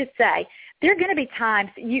 And let me just say, there are going to be times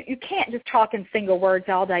you can't just talk in single words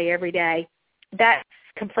all day, every day. That's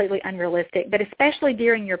completely unrealistic. But especially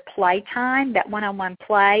during your play time, that one-on-one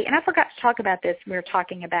play, and I forgot to talk about this when we were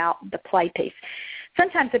talking about the play piece.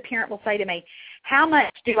 Sometimes a parent will say to me, how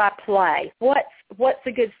much do I play? What's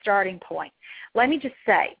a good starting point? Let me just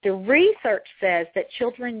say, the research says that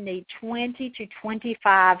children need 20 to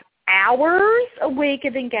 25 hours a week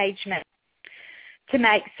of engagement to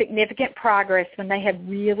make significant progress when they have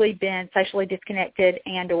really been socially disconnected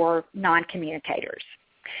and or non-communicators.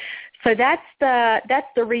 So that's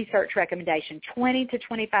the research recommendation, 20 to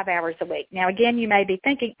 25 hours a week. Now, again, you may be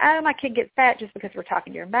thinking, oh, my kid gets fat just because we're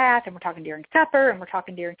talking during bath and we're talking during supper and we're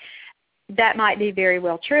talking during – that might be very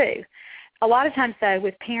well true. A lot of times, though,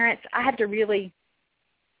 with parents, I have to really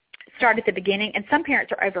start at the beginning, and some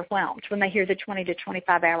parents are overwhelmed when they hear the 20 to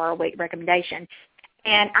 25 hour a week recommendation.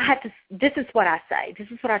 And this is what I say. This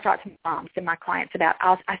is what I talk to moms and my clients about.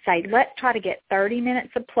 I say, let's try to get 30 minutes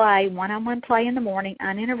of play, one-on-one play in the morning,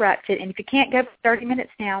 uninterrupted. And if you can't go for 30 minutes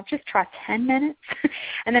now, just try 10 minutes.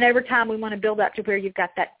 And then over time, we want to build up to where you've got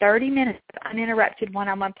that 30 minutes of uninterrupted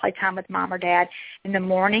one-on-one play time with mom or dad in the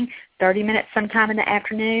morning, 30 minutes sometime in the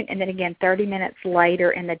afternoon, and then again 30 minutes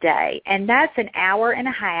later in the day. And that's an hour and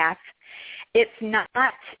a half. It's not,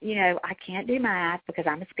 I can't do math because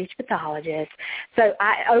I'm a speech pathologist. So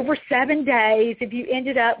over 7 days, if you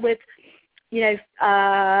ended up with, again,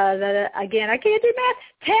 I can't do math,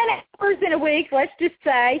 10 hours in a week, let's just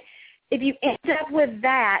say, if you end up with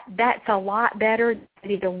that, that's a lot better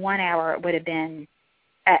than the 1 hour it would have been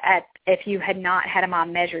if you had not had a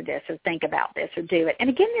mom measure this or think about this or do it. And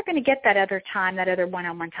again, you're going to get that other time, that other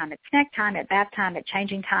one-on-one time at snack time, at bath time, at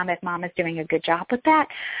changing time if mom is doing a good job with that.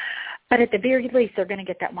 But at the very least, they're going to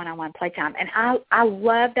get that one-on-one playtime. And I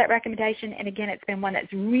love that recommendation. And, again, it's been one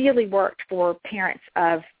that's really worked for parents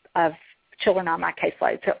of children on my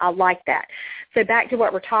caseload. So I like that. So back to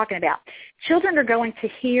what we're talking about. Children are going to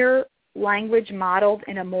hear language modeled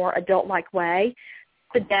in a more adult-like way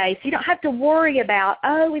today. So you don't have to worry about,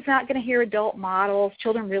 he's not going to hear adult models.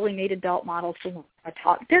 Children really need adult models to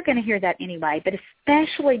talk. They're going to hear that anyway, but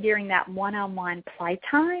especially during that one-on-one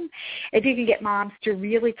playtime, if you can get moms to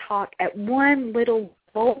really talk at one little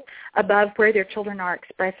level above where their children are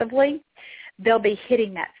expressively, they'll be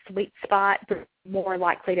hitting that sweet spot, more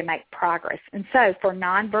likely to make progress. And so for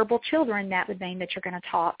nonverbal children, that would mean that you're going to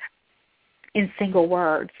talk in single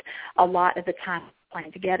words a lot of the time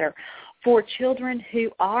playing together. For children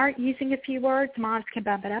who are using a few words, moms can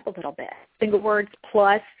bump it up a little bit. Single words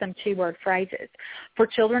plus some two-word phrases. For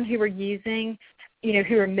children who are using,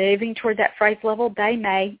 who are moving toward that phrase level, they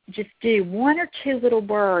may just do one or two little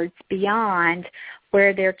words beyond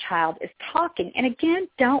where their child is talking. And again,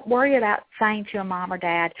 don't worry about saying to a mom or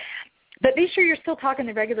dad, but be sure you're still talking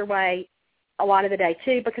the regular way a lot of the day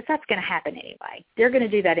too, because that's going to happen anyway. They're going to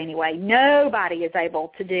do that anyway. Nobody is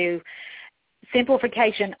able to do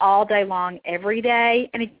simplification all day long every day.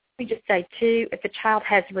 And let me just say, too, if a child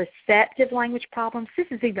has receptive language problems, this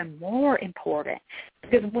is even more important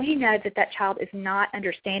because we know that child is not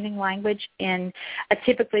understanding language in a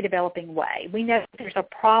typically developing way. We know that there's a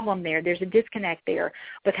problem there. There's a disconnect there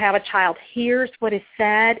with how a child hears what is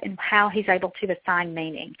said and how he's able to assign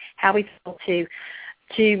meaning, how he's able to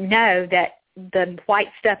know that the white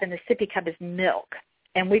stuff in the sippy cup is milk.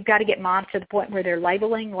 And we've got to get moms to the point where they're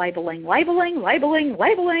labeling with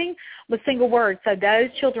single words. So those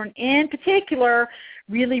children in particular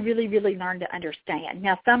really, really, really learn to understand.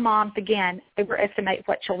 Now, some moms, again, overestimate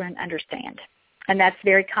what children understand. And that's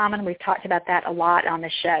very common. We've talked about that a lot on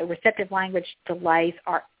the show. Receptive language delays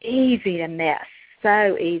are easy to miss,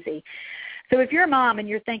 so easy. So if you're a mom and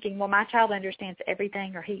you're thinking, well, my child understands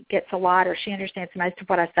everything or he gets a lot or she understands most of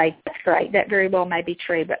what I say, that's great. That very well may be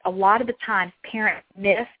true. But a lot of the time, parents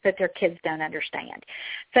miss that their kids don't understand.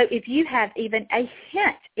 So if you have even a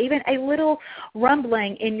hint, even a little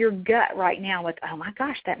rumbling in your gut right now with, oh, my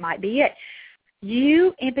gosh, that might be it,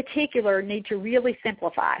 you in particular need to really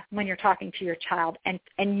simplify when you're talking to your child and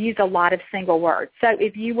use a lot of single words. So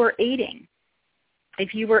if you were eating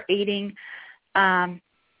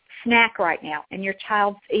snack right now and your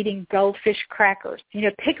child's eating goldfish crackers,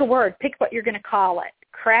 pick a word, pick what you're going to call it.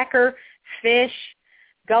 Cracker, fish,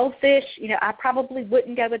 goldfish, I probably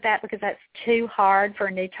wouldn't go with that because that's too hard for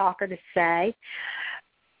a new talker to say.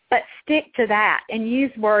 But stick to that and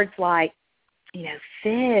use words like,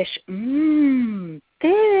 fish,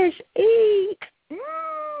 fish, eat,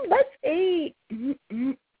 let's eat,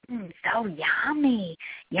 so yummy,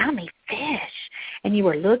 yummy fish. And you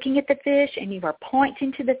were looking at the fish and you were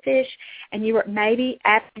pointing to the fish and you were maybe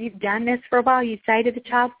after you've done this for a while, you say to the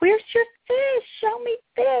child, where's your fish? Show me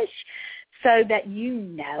fish. So that you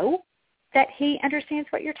know that he understands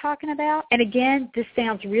what you're talking about. And again, this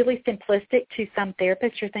sounds really simplistic to some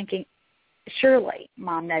therapists. You're thinking, surely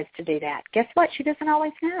mom knows to do that. Guess what? She doesn't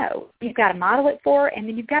always know. You've got to model it for her and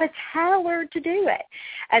then you've got to tell her to do it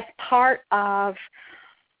as part of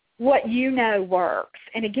what works.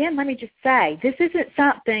 And again, let me just say, this isn't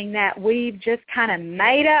something that we've just kind of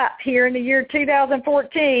made up here in the year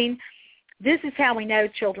 2014. This is how we know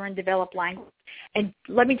children develop language. And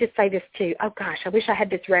let me just say this too. Oh gosh, I wish I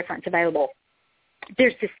had this reference available.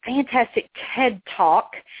 There's this fantastic TED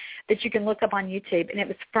Talk that you can look up on YouTube, and it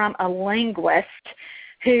was from a linguist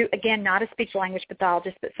who, again, not a speech language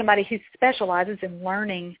pathologist, but somebody who specializes in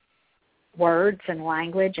learning words and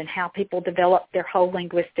language and how people develop their whole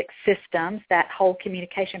linguistic systems, that whole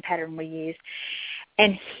communication pattern we use.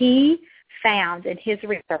 And he found in his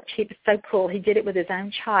research, he was so cool, he did it with his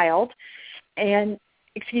own child, and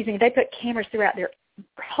they put cameras throughout their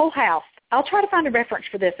whole house. I'll try to find a reference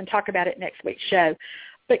for this and talk about it next week's show.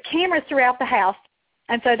 But cameras throughout the house,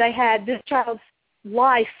 and so they had this child's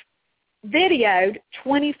life videoed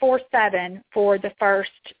 24/7 for the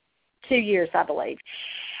first 2 years, I believe.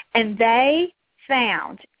 And they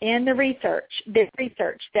found in the research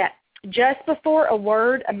that just before a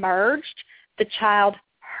word emerged, the child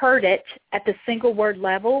heard it at the single word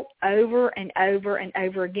level over and over and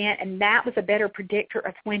over again, and that was a better predictor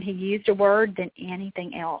of when he used a word than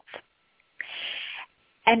anything else.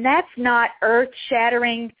 And that's not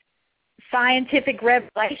earth-shattering scientific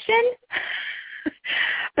revelation,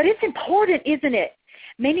 but it's important, isn't it?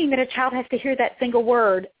 Meaning that a child has to hear that single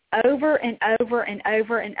word over and over and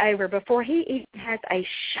over and over before he even has a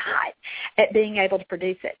shot at being able to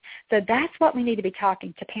produce it. So that's what we need to be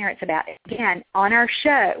talking to parents about. Again, on our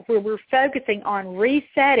show, where we're focusing on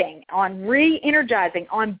resetting, on re-energizing,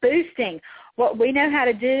 on boosting what we know how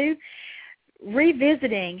to do,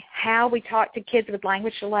 revisiting how we talk to kids with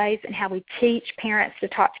language delays and how we teach parents to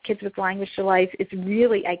talk to kids with language delays is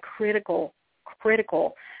really a critical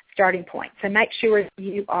starting point. So make sure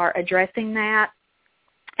you are addressing that,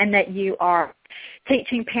 and that you are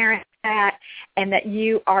teaching parents that, and that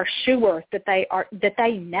you are sure that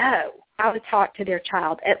they know how to talk to their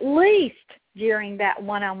child, at least during that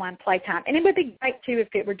one-on-one playtime. And it would be great, too, if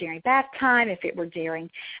it were during bath time, if it were during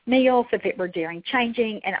meals, if it were during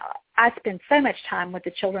changing. And I spend so much time with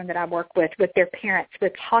the children that I work with their parents,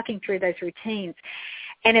 with talking through those routines.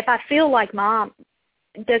 And if I feel like Mom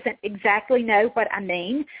doesn't exactly know what I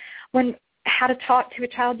mean when how to talk to a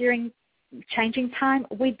child during changing time,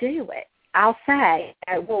 we do it. I'll say,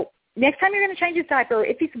 well, next time you're going to change his diaper,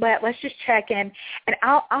 if he's wet, let's just check him. And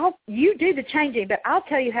you do the changing, but I'll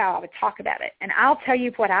tell you how I would talk about it, and I'll tell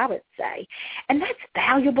you what I would say. And that's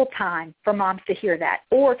valuable time for moms to hear that.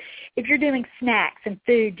 Or if you're doing snacks and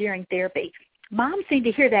food during therapy, moms need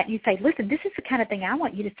to hear that, and you say, listen, this is the kind of thing I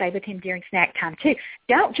want you to say with him during snack time too.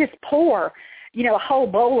 Don't just pour a whole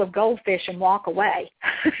bowl of goldfish and walk away.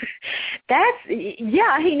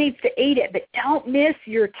 He needs to eat it, but don't miss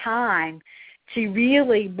your time to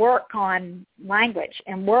really work on language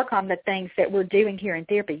and work on the things that we're doing here in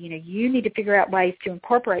therapy. You need to figure out ways to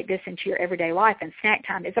incorporate this into your everyday life, and snack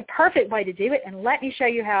time is a perfect way to do it, and let me show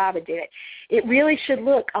you how I would do it. It really should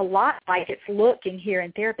look a lot like it's looking here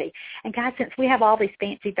in therapy. And guys, since we have all these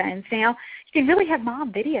fancy phones now, you can really have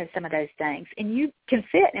Mom video some of those things, and you can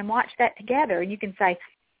sit and watch that together, and you can say,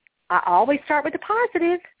 I always start with the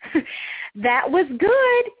positive. That was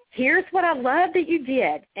good. Here's what I love that you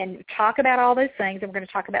did. And talk about all those things. And we're going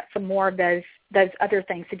to talk about some more of those other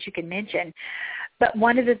things that you can mention. But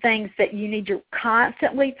one of the things that you need to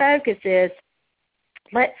constantly focus is,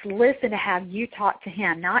 let's listen to how you talk to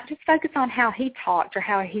him. Not just focus on how he talked or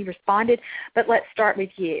how he responded, but let's start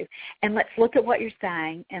with you. And let's look at what you're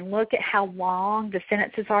saying and look at how long the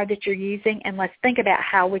sentences are that you're using. And let's think about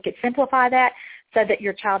how we could simplify that so that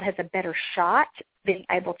your child has a better shot being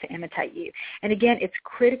able to imitate you. And again, it's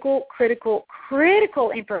critical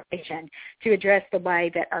information to address the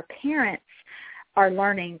way that our parents are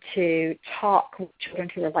learning to talk with children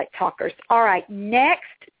who are late talkers. All right, next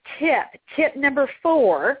tip number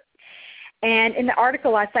 4. And in the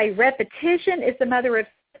article I say, repetition is the mother of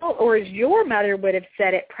skill, or as your mother would have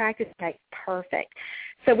said it, practice makes perfect.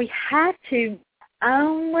 So we have to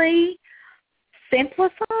only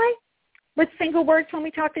simplify with single words when we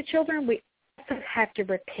talk to children, we also have to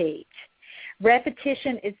repeat.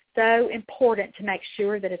 Repetition is so important to make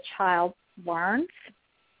sure that a child learns,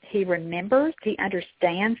 he remembers, he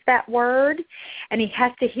understands that word, and he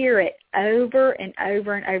has to hear it over and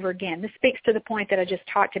over and over again. This speaks to the point that I just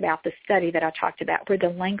talked about, the study that I talked about, where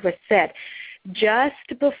the linguist said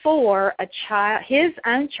just before his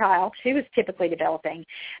own child, who was typically developing,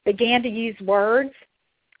 began to use words,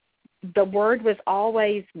 the word was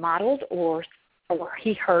always modeled or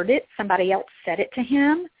he heard it, somebody else said it to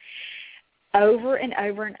him over and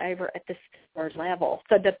over and over at the word level.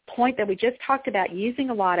 So the point that we just talked about, using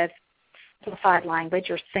a lot of simplified language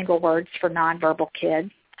or single words for nonverbal kids,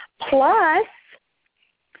 plus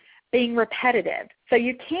being repetitive. So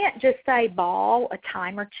you can't just say ball a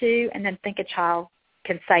time or two and then think a child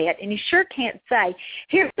can say it. And you sure can't say,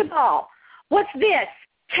 here's the ball. What's this?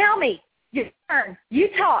 Tell me. Your turn. You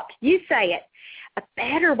talk. You say it. A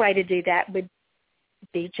better way to do that would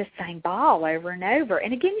be just saying ball over and over.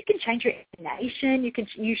 And again, you can change your intonation.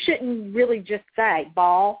 You shouldn't really just say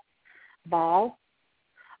ball, ball,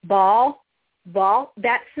 ball, ball.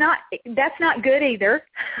 That's not good either.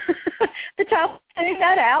 The child sending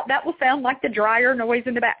that out, that will sound like the dryer noise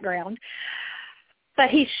in the background.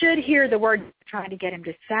 But he should hear the word you're trying to get him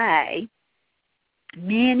to say.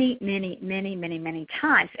 many, many, many, many, many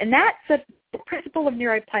times. And that's the principle of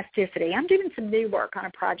neuroplasticity. I'm doing some new work on a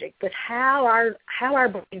project with how our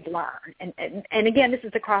brains learn. And again, this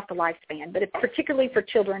is across the lifespan, but it's particularly for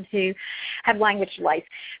children who have language delays.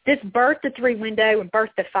 This birth to 3 window and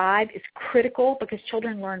birth to 5 is critical because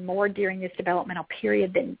children learn more during this developmental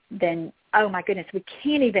period than oh my goodness, we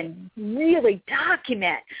can't even really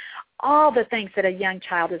document all the things that a young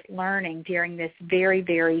child is learning during this very,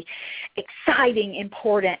 very exciting,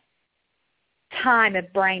 important time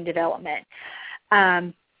of brain development.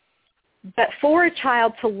 But for a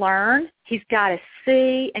child to learn, he's got to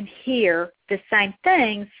see and hear the same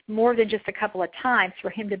things more than just a couple of times for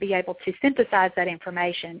him to be able to synthesize that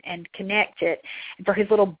information and connect it, and for his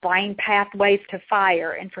little brain pathways to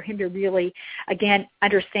fire, and for him to really, again,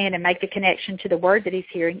 understand and make the connection to the word that he's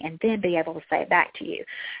hearing and then be able to say it back to you.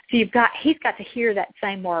 So he's got to hear that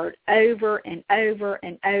same word over and over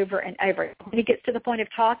and over and over. When he gets to the point of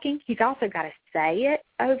talking, he's also got to say it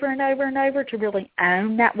over and over and over to really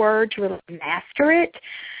own that word, to really master it.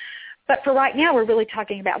 But for right now, we're really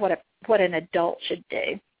talking about what an adult should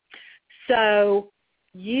do. So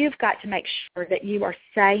you've got to make sure that you are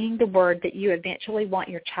saying the word that you eventually want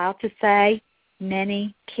your child to say.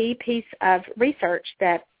 Many key piece of research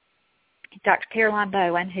that Dr. Caroline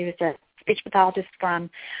Bowen, who is a speech pathologist from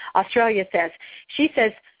Australia, says. She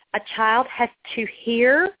says a child has to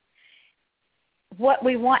hear what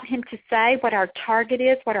we want him to say, what our target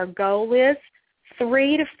is, what our goal is,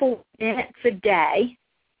 3 to 4 minutes a day.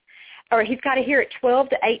 Or he's got to hear it 12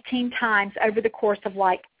 to 18 times over the course of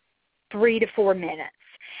like 3 to 4 minutes.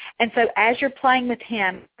 And so as you're playing with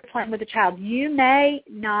him, playing with the child, you may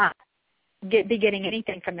not be getting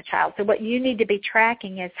anything from the child. So what you need to be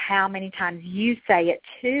tracking is how many times you say it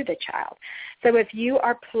to the child. So if you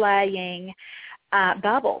are playing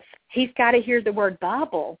bubbles, he's got to hear the word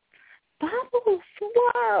bubble. Bubbles,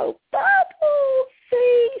 whoa, bubbles,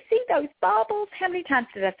 see those bubbles? How many times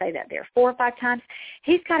did I say that there? 4 or 5 times?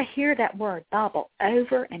 He's got to hear that word bubble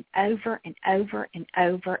over and over and over and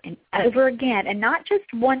over and over again, and not just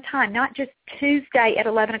one time, not just Tuesday at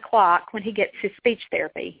 11 o'clock when he gets his speech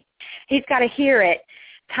therapy. He's got to hear it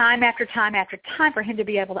time after time after time for him to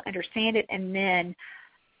be able to understand it and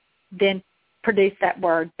then produce that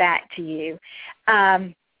word back to you.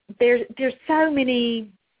 There's so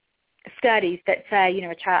many studies that say,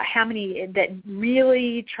 a child, that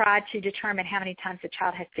really try to determine how many times a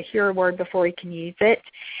child has to hear a word before he can use it.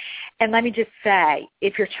 And let me just say,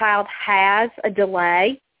 if your child has a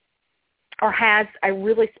delay or has a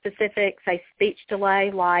really specific, say, speech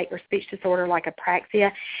delay or speech disorder like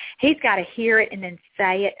apraxia, he's got to hear it and then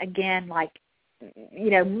say it again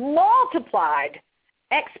multiplied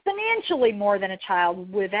exponentially more than a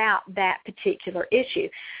child without that particular issue.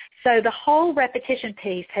 So the whole repetition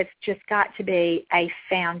piece has just got to be a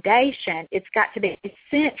foundation. It's got to be a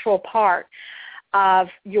central part of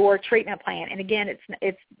your treatment plan. And again,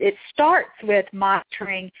 it starts with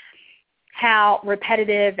monitoring how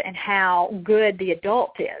repetitive and how good the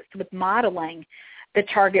adult is, with modeling the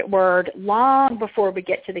target word long before we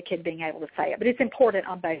get to the kid being able to say it. But it's important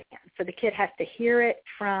on both ends. So the kid has to hear it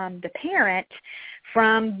from the parent,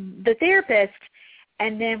 from the therapist,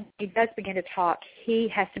 and then when he does begin to talk, he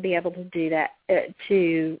has to be able to do that,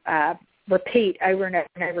 to repeat over and over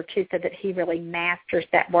and over too, so that he really masters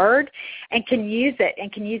that word and can use it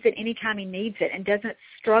anytime he needs it and doesn't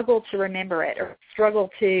struggle to remember it or struggle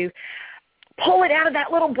to pull it out of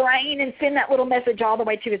that little brain and send that little message all the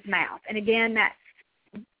way to his mouth. And again, that's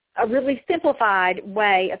a really simplified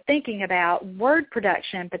way of thinking about word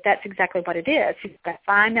production, but that's exactly what it is. He's got to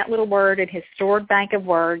find that little word in his stored bank of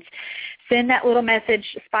words, send that little message,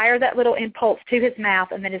 fire that little impulse to his mouth,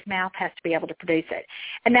 and then his mouth has to be able to produce it.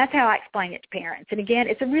 And that's how I explain it to parents. And again,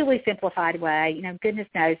 it's a really simplified way. Goodness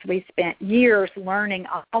knows we spent years learning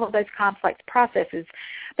all of those complex processes,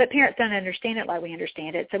 but parents don't understand it like we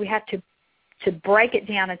understand it. So we have to break it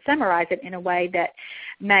down and summarize it in a way that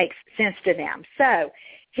makes sense to them. So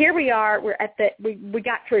here we are. We're at we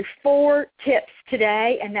got through 4 tips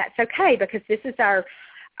today, and that's okay because this is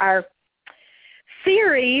our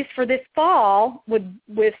series for this fall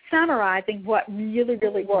with summarizing what really,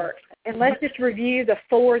 really works. And let's just review the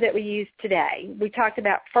 4 that we used today. We talked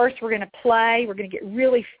about first we're going to play. We're going to get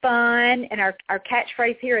really fun, and our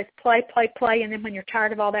catchphrase here is play, play, play, and then when you're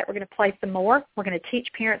tired of all that, we're going to play some more. We're going to teach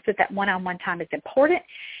parents that one-on-one time is important.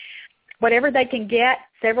 Whatever they can get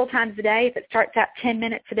several times a day, if it starts out 10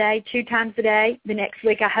 minutes a day, 2 times a day, the next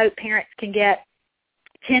week I hope parents can get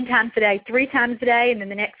 10 times a day, 3 times a day, and then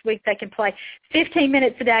the next week they can play 15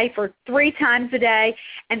 minutes a day for 3 times a day,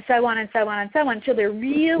 and so on and so on and so on until they're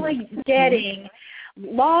really getting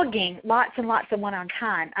logging lots and lots of one-on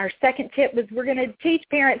time. Our second tip was we're going to teach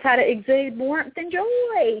parents how to exude warmth and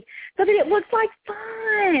joy so that it looks like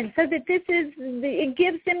fun, so that it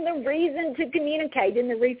gives them the reason to communicate and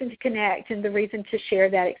the reason to connect and the reason to share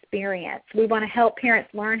that experience. We want to help parents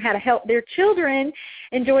learn how to help their children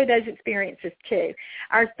enjoy those experiences too.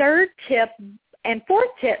 Our third tip and fourth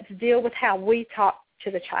tips deal with how we talk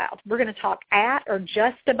to the child. We're going to talk at or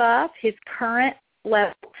just above his current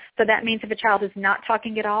level. So that means if a child is not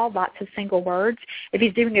talking at all, lots of single words. If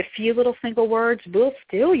he's doing a few little single words, we'll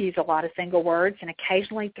still use a lot of single words and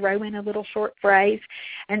occasionally throw in a little short phrase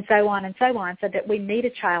and so on, so that we meet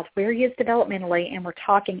a child where he is developmentally, and we're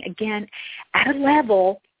talking, again, at a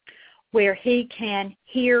level where he can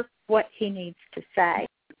hear what he needs to say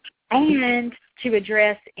and to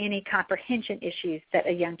address any comprehension issues that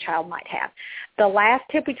a young child might have. The last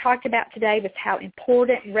tip we talked about today was how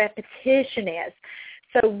important repetition is.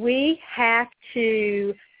 So we have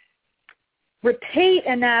to repeat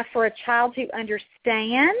enough for a child to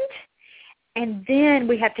understand, and then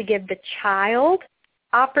we have to give the child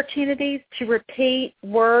opportunities to repeat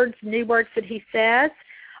words, new words that he says,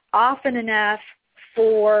 often enough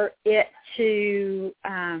for it to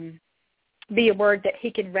be a word that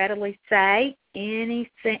he can readily say any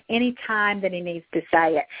time that he needs to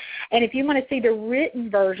say it. And if you want to see the written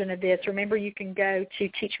version of this, remember you can go to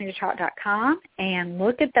teachmetotalk.com and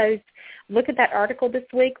look at that article this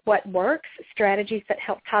week, What Works, Strategies that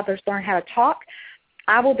Help Toddlers Learn How to Talk.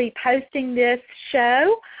 I will be posting this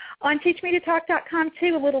show on teachmetotalk.com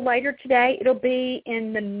too a little later today. It'll be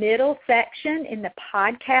in the middle section, in the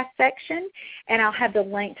podcast section, and I'll have the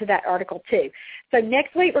link to that article too. So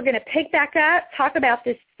next week we're going to pick back up, talk about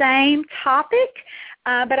this same topic,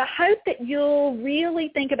 but I hope that you'll really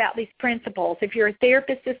think about these principles. If you're a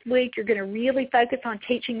therapist this week, you're going to really focus on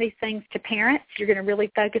teaching these things to parents. You're going to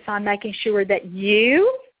really focus on making sure that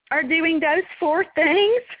you are doing those 4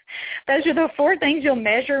 things. Those are the 4 things you'll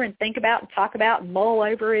measure and think about and talk about and mull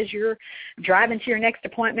over as you're driving to your next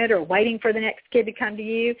appointment or waiting for the next kid to come to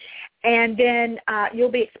you. And then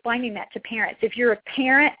you'll be explaining that to parents. If you're a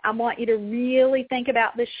parent, I want you to really think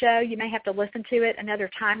about this show. You may have to listen to it another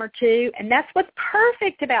time or two. And that's what's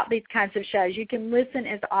perfect about these kinds of shows. You can listen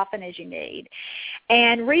as often as you need.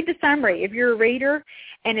 And read the summary. If you're a reader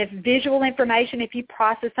and if visual information, if you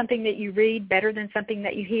process something that you read better than something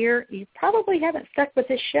that you hear, you probably haven't stuck with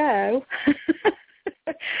this show.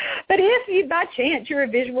 But if you, by chance, you're a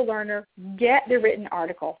visual learner, get the written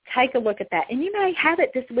article. Take a look at that. And you may have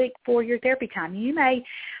it this week for your therapy time. You may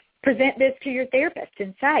present this to your therapist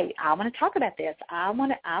and say, I want to talk about this. I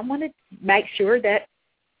want to make sure that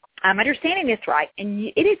I'm understanding this right.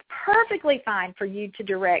 And it is perfectly fine for you to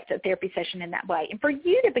direct a therapy session in that way and for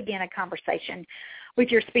you to begin a conversation with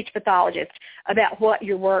your speech pathologist about what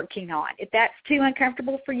you're working on. If that's too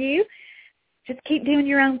uncomfortable for you, just keep doing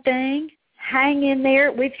your own thing. Hang in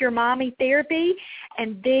there with your mommy therapy,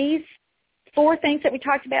 and these 4 things that we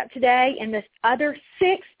talked about today and the other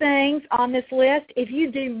 6 things on this list, if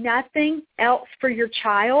you do nothing else for your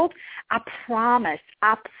child, I promise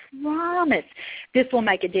this will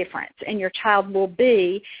make a difference, and your child will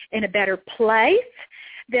be in a better place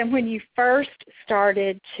than when you first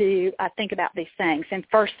started to think about these things and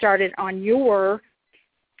first started on your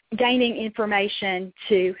gaining information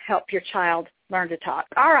to help your child learn to talk.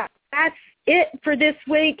 All right, that's it for this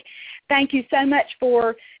week. Thank you so much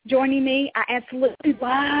for joining me. I absolutely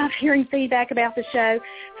love hearing feedback about the show.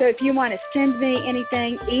 So if you want to send me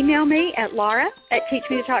anything, email me at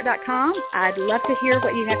laura@teachmetotalk.com. I'd love to hear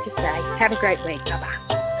what you have to say. Have a great week.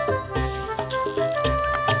 Bye-bye.